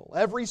intentional.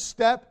 Every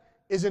step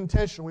is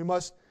intentional. We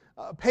must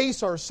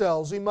pace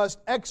ourselves. We must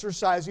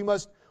exercise.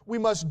 We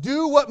must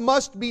do what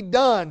must be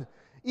done.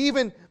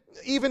 Even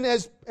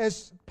as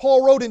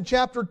Paul wrote in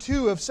chapter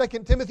 2 of 2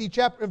 Timothy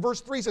chapter in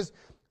verse 3 says,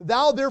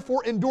 thou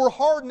therefore endure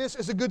hardness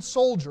as a good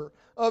soldier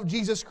of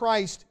Jesus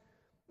Christ.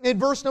 In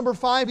verse number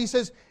 5 he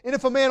says, and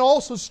if a man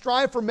also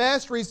strive for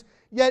masteries,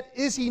 yet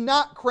is he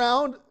not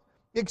crowned,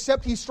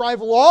 except he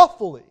strive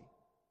lawfully.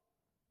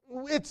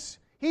 It's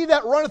he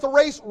that runneth a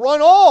race, run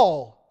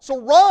all So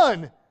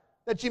run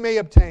that ye may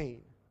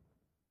obtain.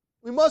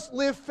 We must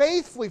live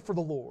faithfully for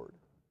the Lord.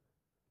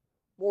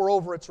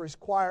 Moreover, it's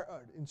required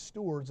in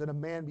stewards that a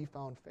man be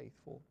found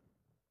faithful.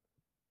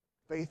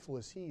 Faithful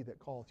is he that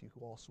calleth you,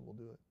 who also will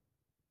do it.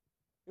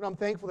 You know, I'm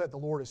thankful that the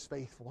Lord is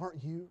faithful,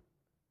 aren't you?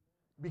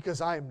 Because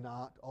I am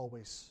not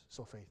always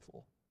so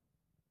faithful.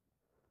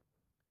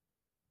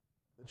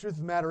 The truth of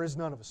the matter is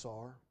none of us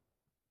are.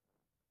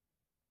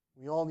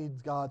 We all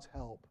need God's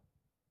help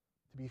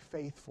to be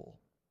faithful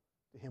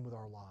to Him with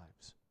our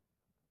lives.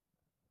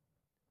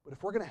 But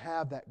if we're going to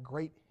have that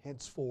great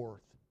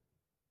henceforth,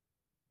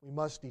 we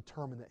must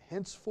determine that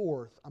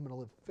henceforth I'm going to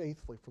live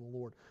faithfully for the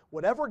Lord.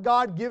 Whatever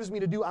God gives me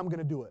to do, I'm going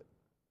to do it.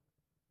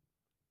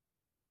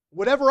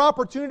 Whatever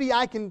opportunity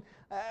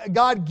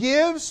God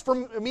gives for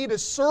me to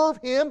serve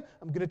Him,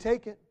 I'm going to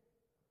take it.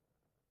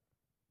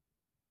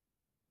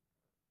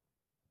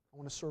 I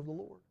want to serve the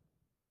Lord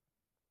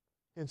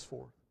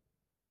henceforth.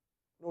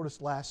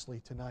 Notice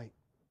lastly tonight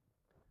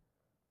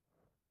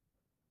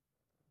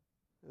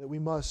that we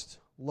must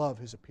love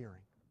His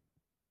appearing.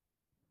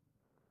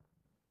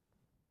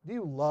 Do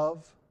you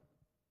love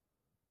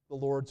the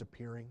Lord's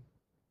appearing?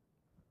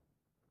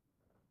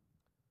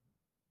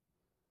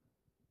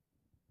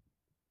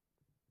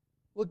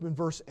 Look in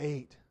verse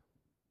 8.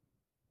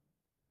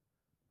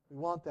 We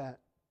want that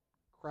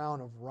crown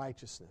of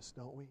righteousness,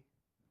 don't we? It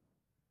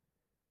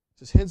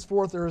says,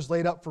 henceforth there is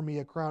laid up for me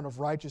a crown of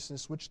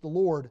righteousness, which the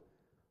Lord,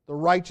 the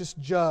righteous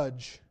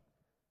judge,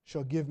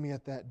 shall give me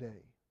at that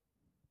day.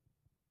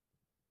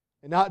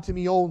 And not to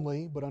me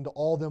only, but unto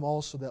all them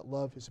also that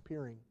love His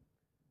appearing.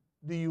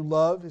 Do you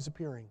love His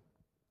appearing?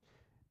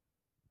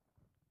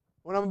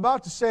 What I'm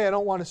about to say, I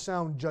don't want to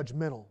sound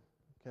judgmental,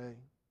 okay?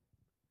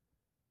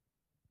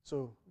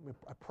 So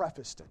I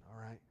prefaced it, all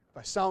right? If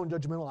I sound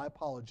judgmental, I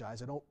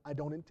apologize. I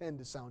don't intend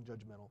to sound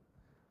judgmental.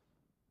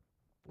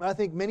 But I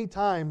think many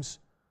times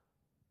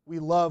we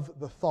love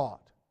the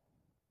thought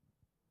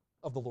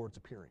of the Lord's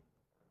appearing.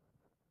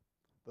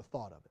 The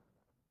thought of it.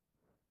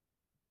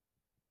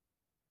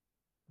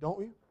 Don't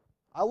we?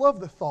 I love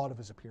the thought of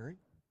His appearing.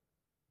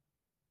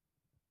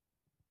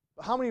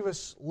 But how many of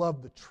us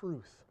love the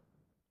truth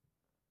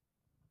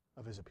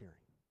of His appearing?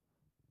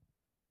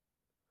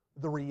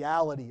 The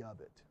reality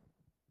of it.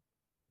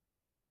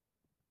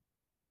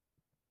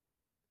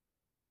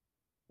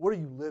 What are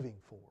you living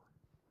for?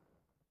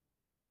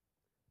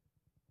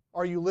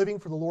 Are you living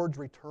for the Lord's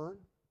return?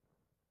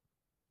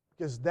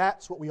 Because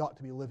that's what we ought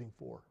to be living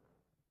for.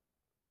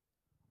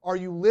 Are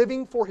you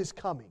living for His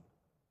coming?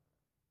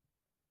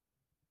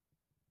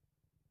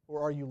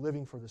 Or are you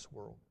living for this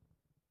world?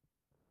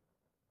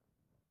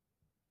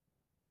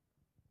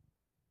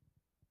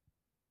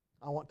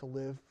 I want to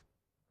live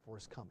for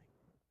His coming.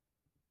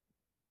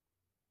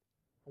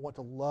 I want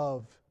to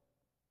love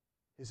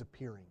His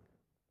appearing.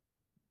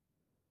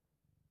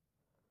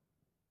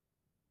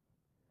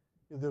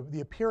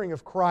 The appearing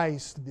of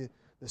Christ, the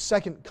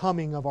second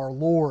coming of our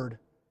Lord,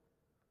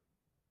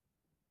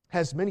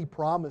 has many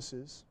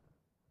promises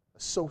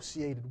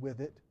associated with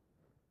it.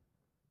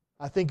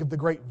 I think of the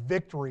great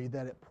victory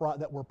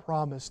that were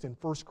promised in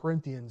 1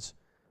 Corinthians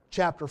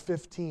chapter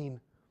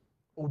 15.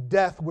 O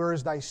death, where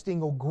is thy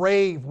sting? O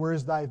grave, where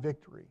is thy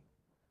victory?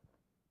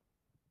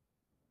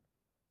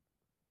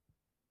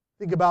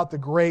 Think about the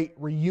great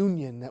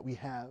reunion that we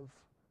have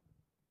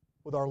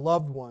with our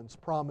loved ones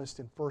promised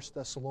in 1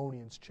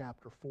 Thessalonians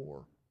chapter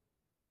 4.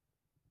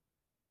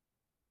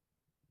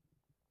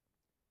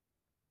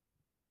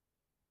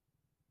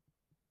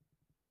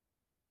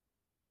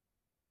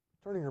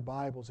 Turn in your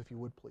Bibles, if you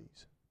would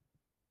please,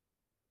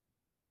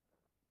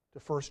 to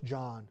 1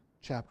 John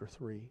chapter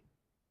 3. I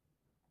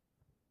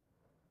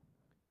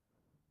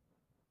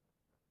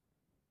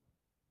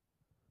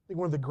think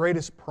one of the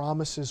greatest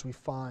promises we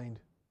find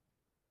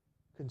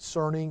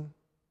concerning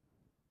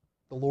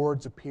the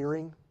Lord's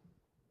appearing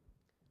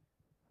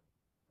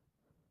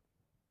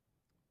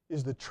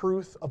is the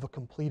truth of a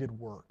completed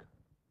work.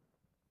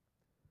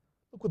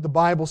 Look what the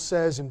Bible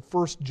says in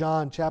 1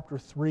 John chapter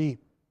 3,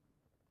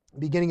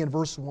 beginning in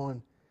verse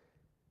 1.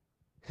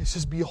 It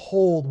says,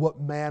 behold,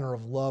 what manner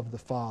of love the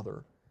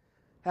Father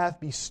hath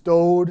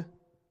bestowed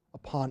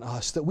upon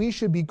us, that we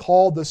should be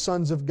called the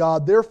sons of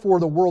God. Therefore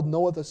the world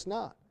knoweth us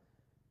not,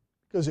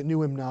 because it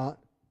knew Him not.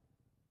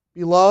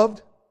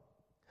 Beloved,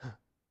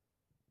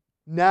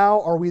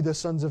 now are we the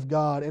sons of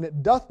God, and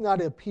it doth not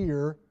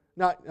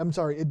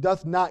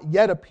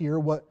yet appear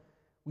what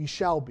we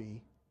shall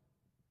be.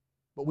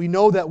 But we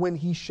know that when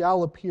He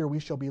shall appear, we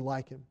shall be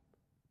like Him,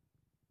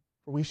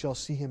 for we shall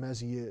see Him as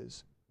He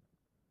is.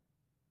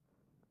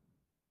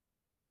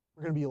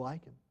 We're going to be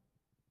like Him.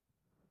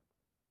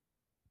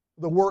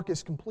 The work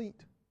is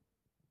complete.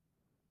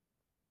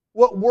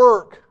 What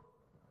work?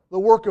 The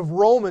work of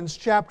Romans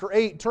chapter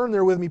 8. Turn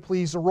there with me,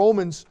 please, to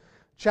Romans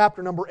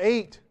chapter number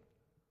 8.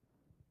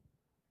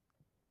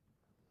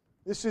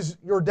 This is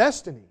your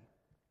destiny.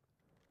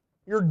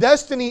 Your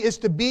destiny is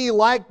to be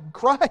like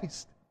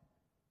Christ.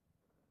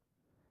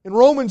 In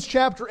Romans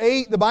chapter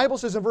 8, the Bible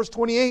says in verse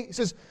 28, it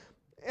says,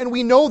 and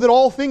we know that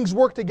all things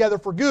work together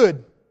for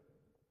good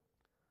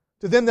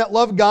To them that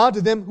love God,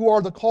 to them who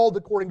are the called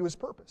according to His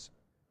purpose.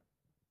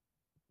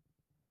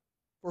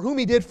 For whom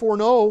He did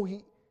foreknow,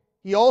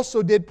 He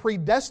also did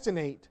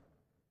predestinate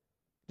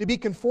to be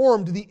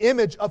conformed to the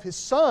image of His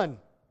Son,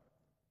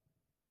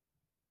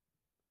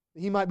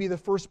 that He might be the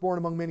firstborn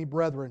among many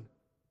brethren.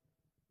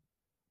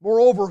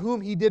 Moreover,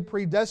 whom He did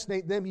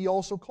predestinate, them He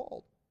also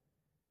called.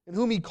 And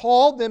whom He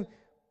called, them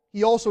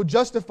He also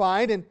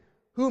justified. And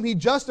whom He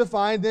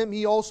justified, them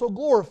He also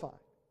glorified.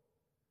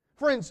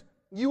 Friends,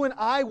 you and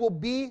I will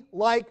be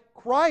like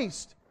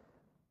Christ.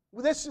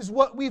 This is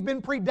what we've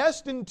been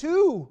predestined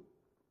to.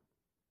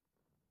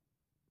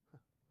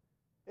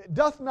 It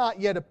doth not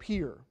yet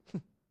appear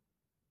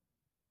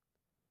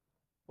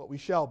what we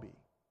shall be.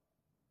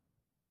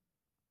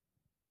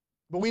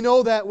 But we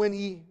know that when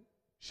He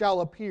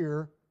shall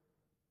appear,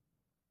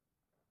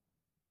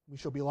 we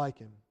shall be like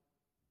Him.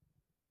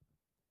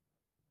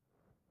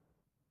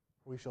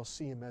 We shall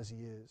see Him as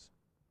He is.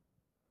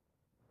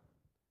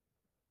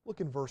 Look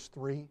in verse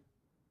 3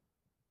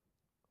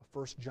 of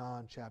 1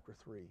 John chapter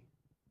 3.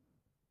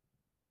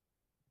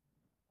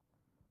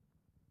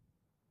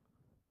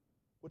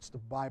 What's the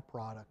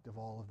byproduct of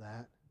all of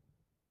that?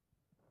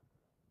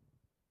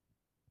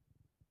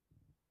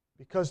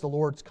 Because the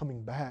Lord's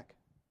coming back,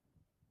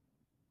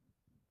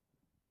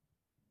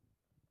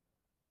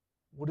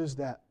 what does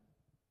that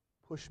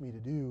push me to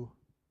do?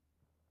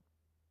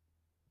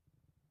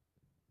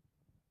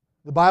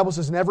 The Bible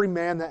says, "And every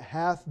man that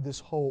hath this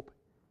hope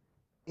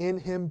in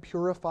him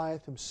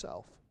purifieth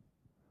himself,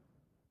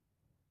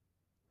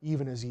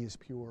 even as he is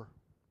pure."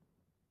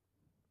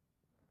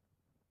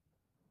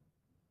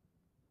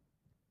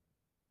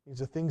 It means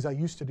the things I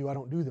used to do, I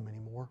don't do them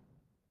anymore.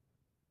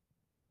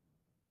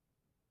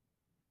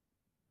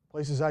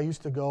 Places I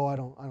used to go, I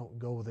don't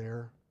go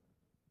there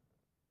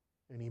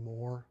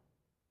anymore.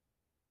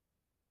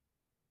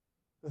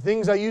 The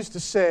things I used to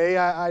say,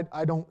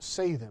 I don't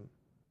say them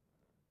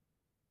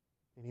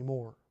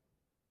anymore.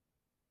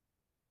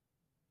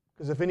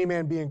 Because if any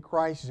man be in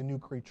Christ, he's a new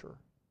creature.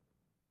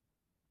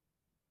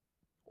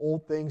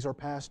 Old things are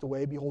passed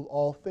away. Behold,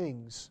 all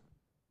things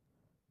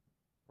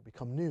are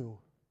become new.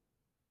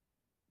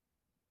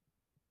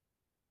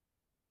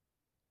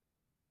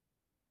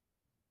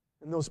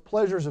 And those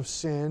pleasures of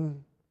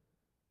sin,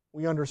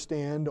 we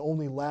understand,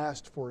 only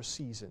last for a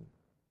season.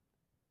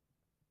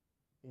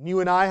 And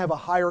you and I have a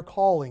higher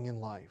calling in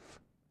life.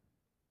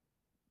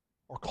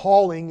 Our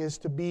calling is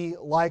to be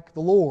like the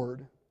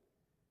Lord,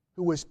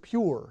 who is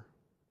pure.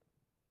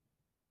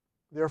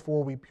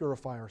 Therefore, we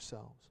purify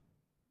ourselves.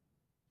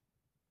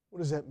 What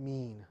does that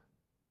mean?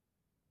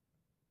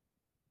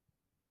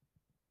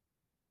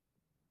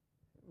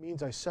 It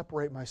means I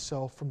separate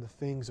myself from the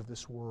things of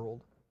this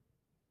world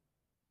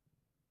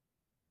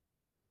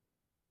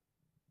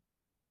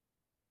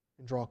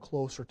and draw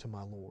closer to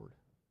my Lord.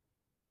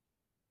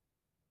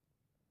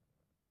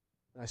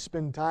 And I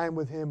spend time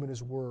with Him in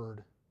His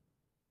Word.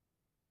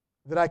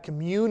 That I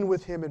commune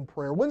with Him in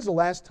prayer. When's the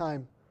last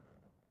time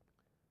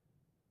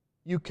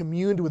you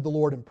communed with the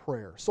Lord in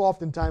prayer? So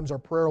oftentimes our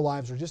prayer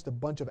lives are just a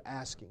bunch of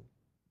asking.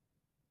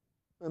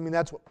 I mean,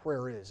 that's what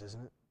prayer is,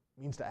 isn't it?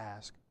 It means to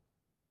ask.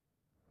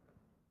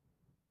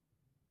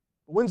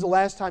 But when's the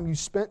last time you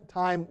spent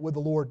time with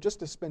the Lord just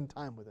to spend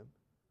time with Him?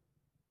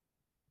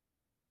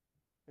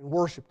 And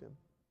worshiped Him?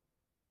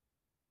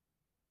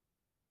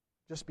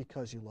 Just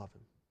because you love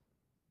Him.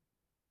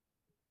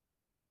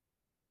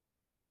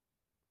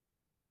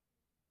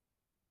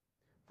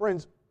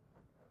 Friends,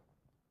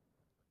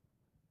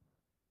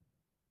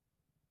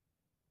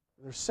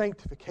 there's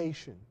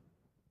sanctification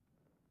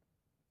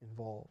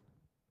involved.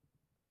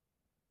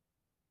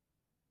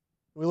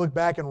 We look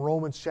back in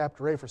Romans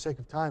chapter 8, for sake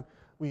of time,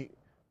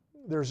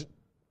 there's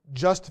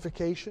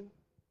justification,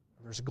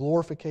 there's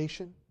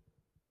glorification.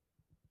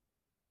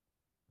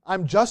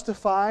 I'm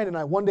justified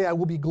and one day I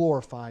will be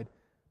glorified.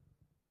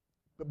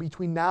 But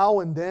between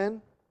now and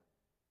then,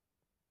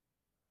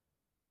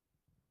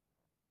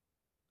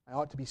 I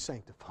ought to be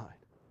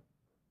sanctified.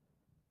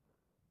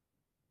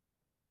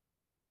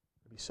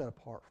 To be set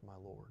apart for my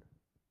Lord.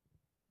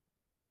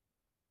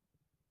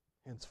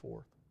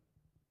 Henceforth.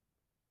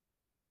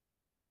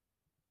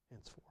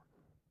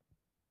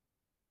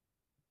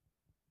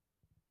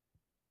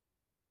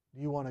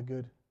 Do you want a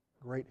good,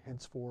 great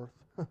henceforth?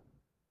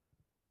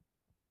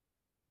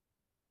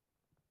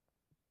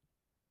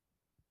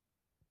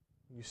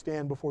 You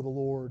stand before the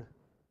Lord.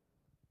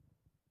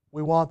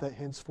 We want that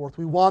henceforth.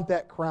 We want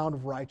that crown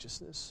of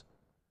righteousness,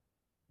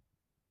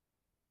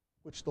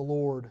 which the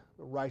Lord,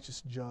 the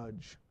righteous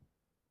judge,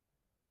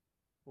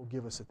 will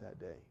give us at that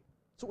day.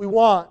 That's what we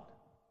want.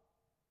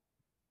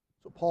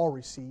 That's what Paul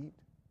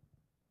received.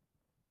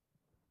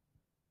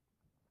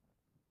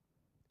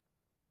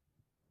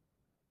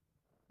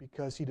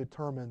 Because he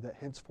determined that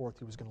henceforth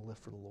he was going to live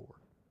for the Lord.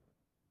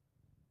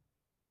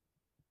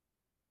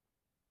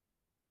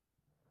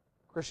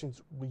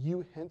 Christians, will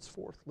you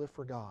henceforth live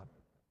for God?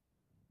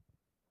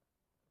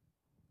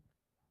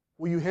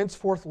 Will you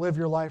henceforth live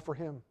your life for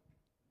Him?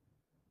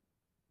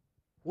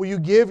 Will you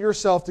give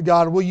yourself to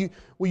God? Will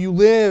you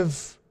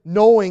live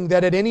knowing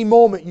that at any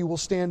moment you will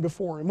stand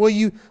before Him? Will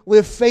you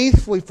live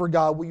faithfully for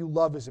God? Will you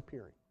love His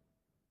appearing?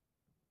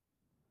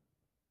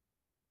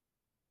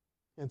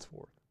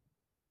 Henceforth.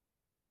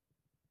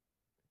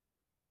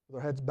 With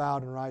our heads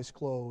bowed and our eyes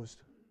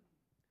closed,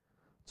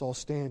 let's all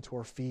stand to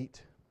our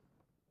feet.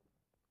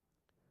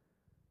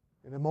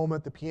 In a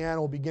moment, the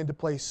piano will begin to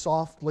play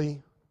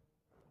softly.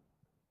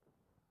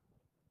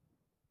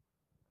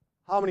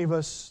 How many of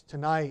us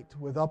tonight,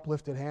 with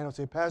uplifted hand, will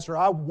say, Pastor,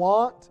 I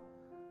want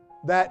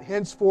that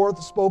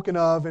henceforth spoken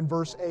of in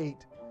verse 8.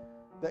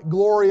 That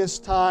glorious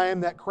time,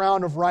 that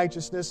crown of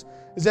righteousness.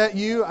 Is that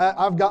you?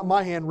 I've got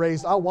my hand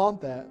raised. I want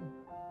that.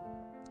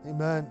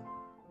 Amen.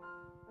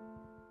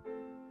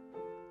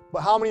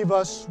 But how many of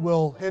us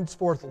will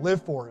henceforth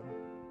live for Him?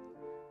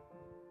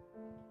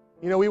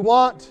 You know, we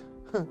want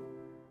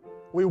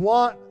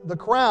the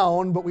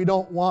crown, but we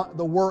don't want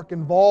the work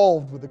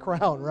involved with the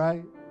crown,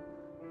 right?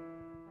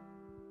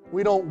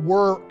 We don't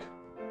work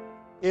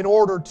in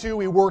order to,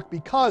 we work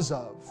because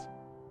of.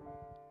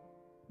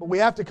 But we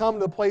have to come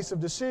to a place of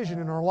decision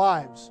in our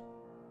lives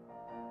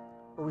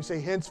where we say,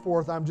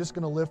 henceforth, I'm just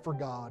going to live for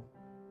God.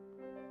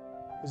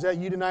 Is that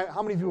you tonight?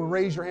 How many of you will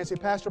raise your hand and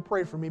say, Pastor,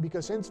 pray for me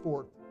because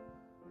henceforth,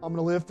 I'm going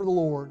to live for the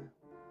Lord.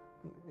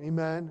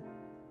 Amen.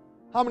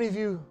 How many of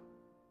you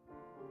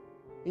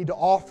need to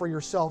offer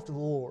yourself to the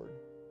Lord?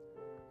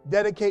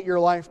 Dedicate your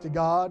life to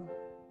God.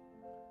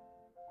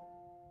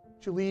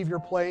 Would you leave your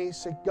place?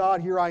 Say,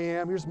 God, here I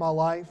am. Here's my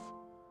life.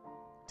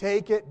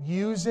 Take it.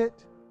 Use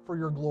it for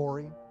your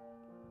glory.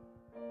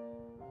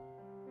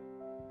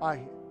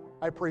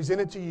 I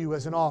present it to you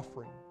as an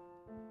offering,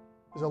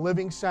 as a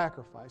living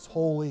sacrifice,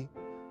 holy,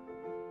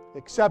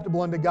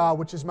 acceptable unto God,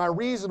 which is my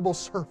reasonable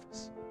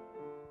service.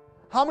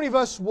 How many of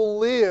us will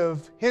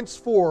live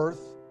henceforth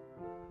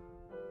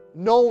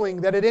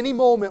knowing that at any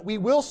moment we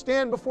will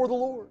stand before the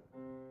Lord?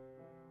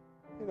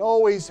 It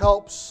always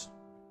helps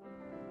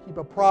keep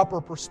a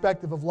proper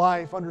perspective of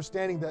life,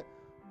 understanding that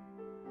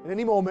at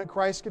any moment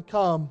Christ could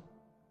come.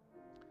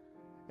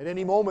 At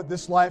any moment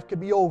this life could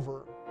be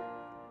over.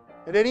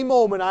 At any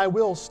moment I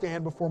will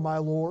stand before my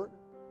Lord.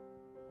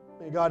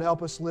 May God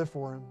help us live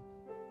for Him.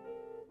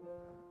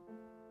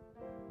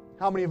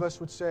 How many of us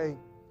would say,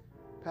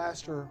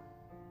 Pastor,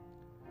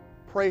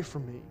 pray for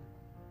me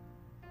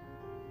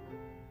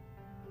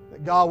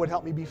that God would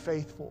help me be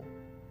faithful.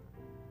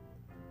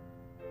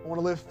 I want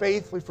to live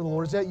faithfully for the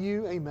Lord. Is that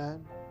you?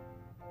 Amen.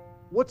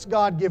 What's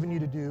God given you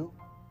to do?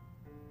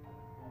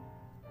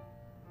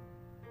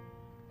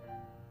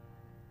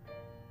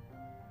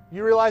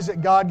 You realize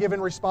that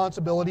God-given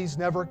responsibilities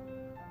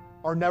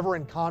are never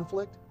in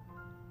conflict?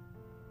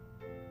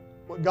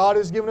 What God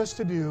has given us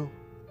to do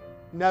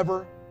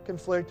never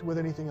conflict with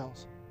anything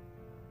else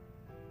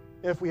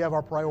if we have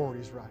our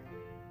priorities right.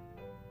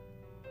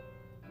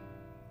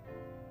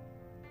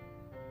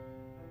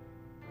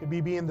 It could be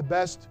being the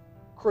best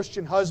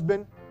Christian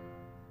husband,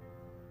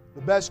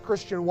 the best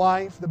Christian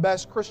wife, the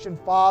best Christian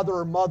father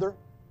or mother,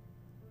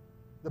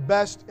 the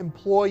best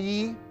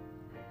employee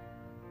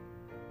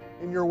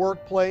in your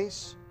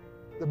workplace,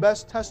 the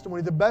best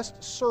testimony, the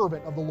best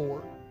servant of the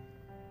Lord.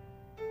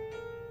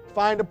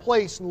 Find a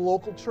place in the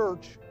local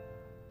church.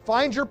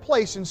 Find your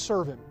place and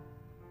serve Him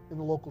in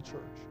the local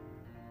church.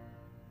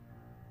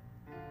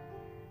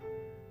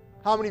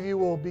 How many of you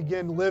will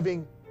begin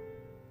living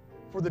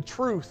for the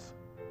truth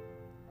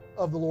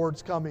of the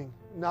Lord's coming,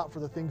 not for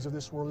the things of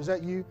this world? Is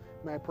that you?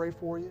 May I pray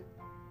for you?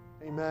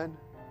 Amen.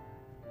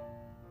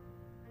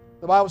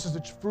 The Bible says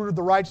the fruit of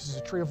the righteous is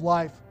a tree of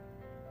life.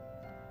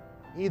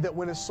 He that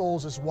winneth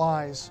souls is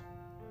wise.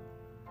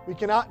 We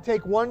cannot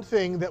take one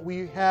thing that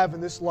we have in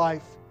this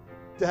life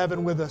to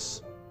heaven with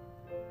us.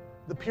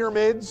 The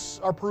pyramids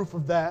are proof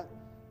of that,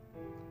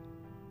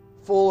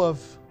 full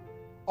of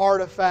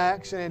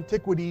artifacts and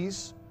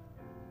antiquities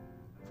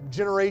from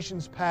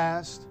generations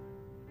past.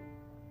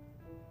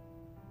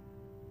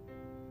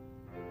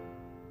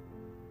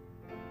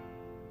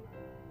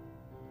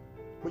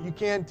 But you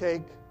can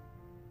take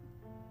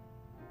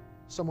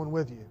someone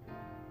with you.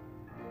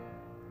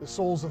 The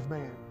souls of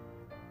man.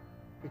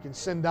 We can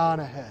send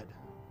on ahead.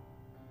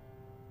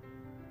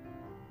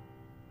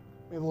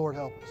 May the Lord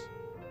help us.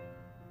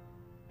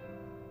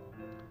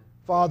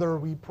 Father,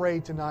 we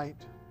pray tonight.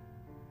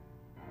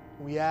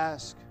 We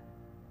ask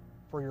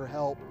for your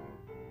help.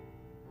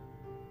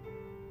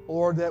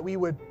 Lord, that we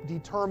would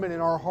determine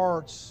in our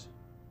hearts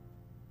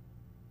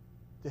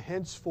to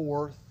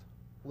henceforth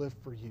live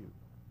for you.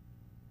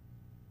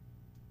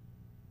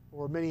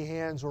 Lord, many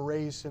hands were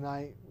raised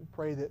tonight. We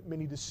pray that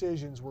many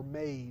decisions were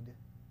made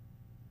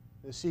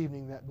this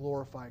evening that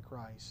glorify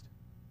Christ.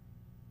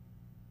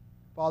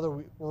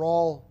 Father, we're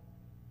all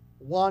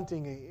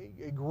wanting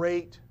a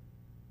great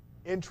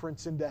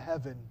entrance into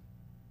heaven.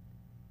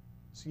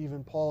 So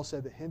even Paul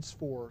said that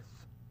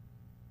henceforth.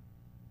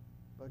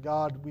 But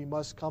God, we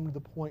must come to the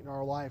point in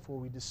our life where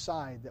we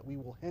decide that we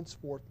will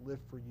henceforth live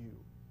for you.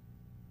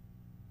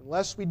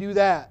 Unless we do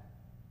that,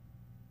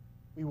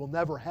 we will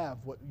never have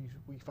what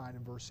we find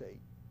in verse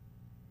 8.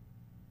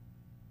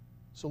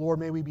 So Lord,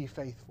 may we be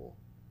faithful.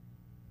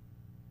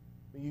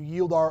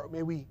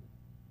 May we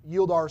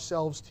yield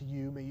ourselves to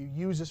you. May you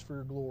use us for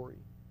your glory.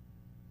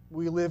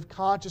 We live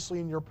consciously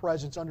in your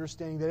presence,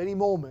 understanding that any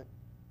moment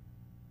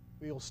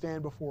we will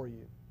stand before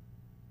you.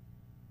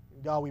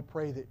 And God, we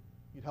pray that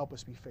you'd help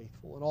us be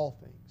faithful in all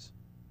things,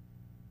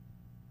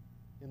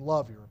 in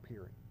love your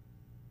appearing.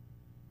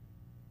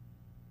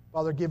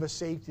 Father, give us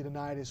safety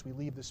tonight as we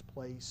leave this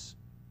place.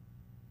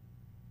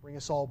 Bring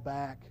us all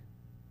back at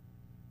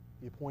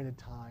the appointed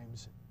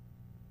times.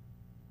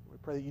 We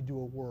pray that you do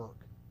a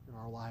work in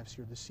our lives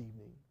here this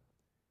evening.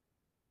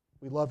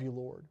 We love you,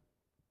 Lord.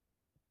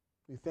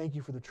 We thank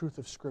you for the truth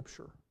of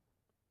Scripture.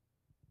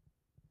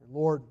 And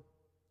Lord,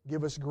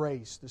 give us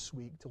grace this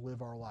week to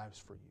live our lives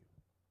for you.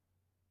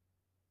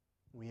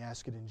 We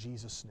ask it in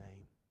Jesus'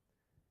 name.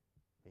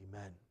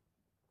 Amen.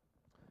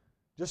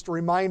 Just a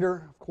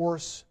reminder, of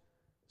course,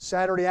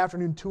 Saturday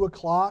afternoon, 2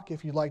 o'clock,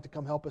 if you'd like to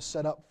come help us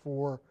set up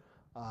for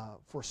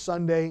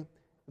Sunday.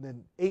 And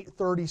then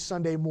 8:30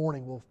 Sunday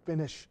morning, we'll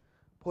finish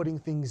putting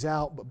things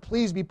out. But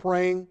please be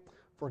praying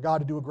for God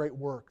to do a great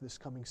work this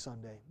coming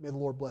Sunday. May the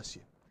Lord bless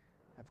you.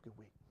 Have a good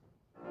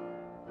week.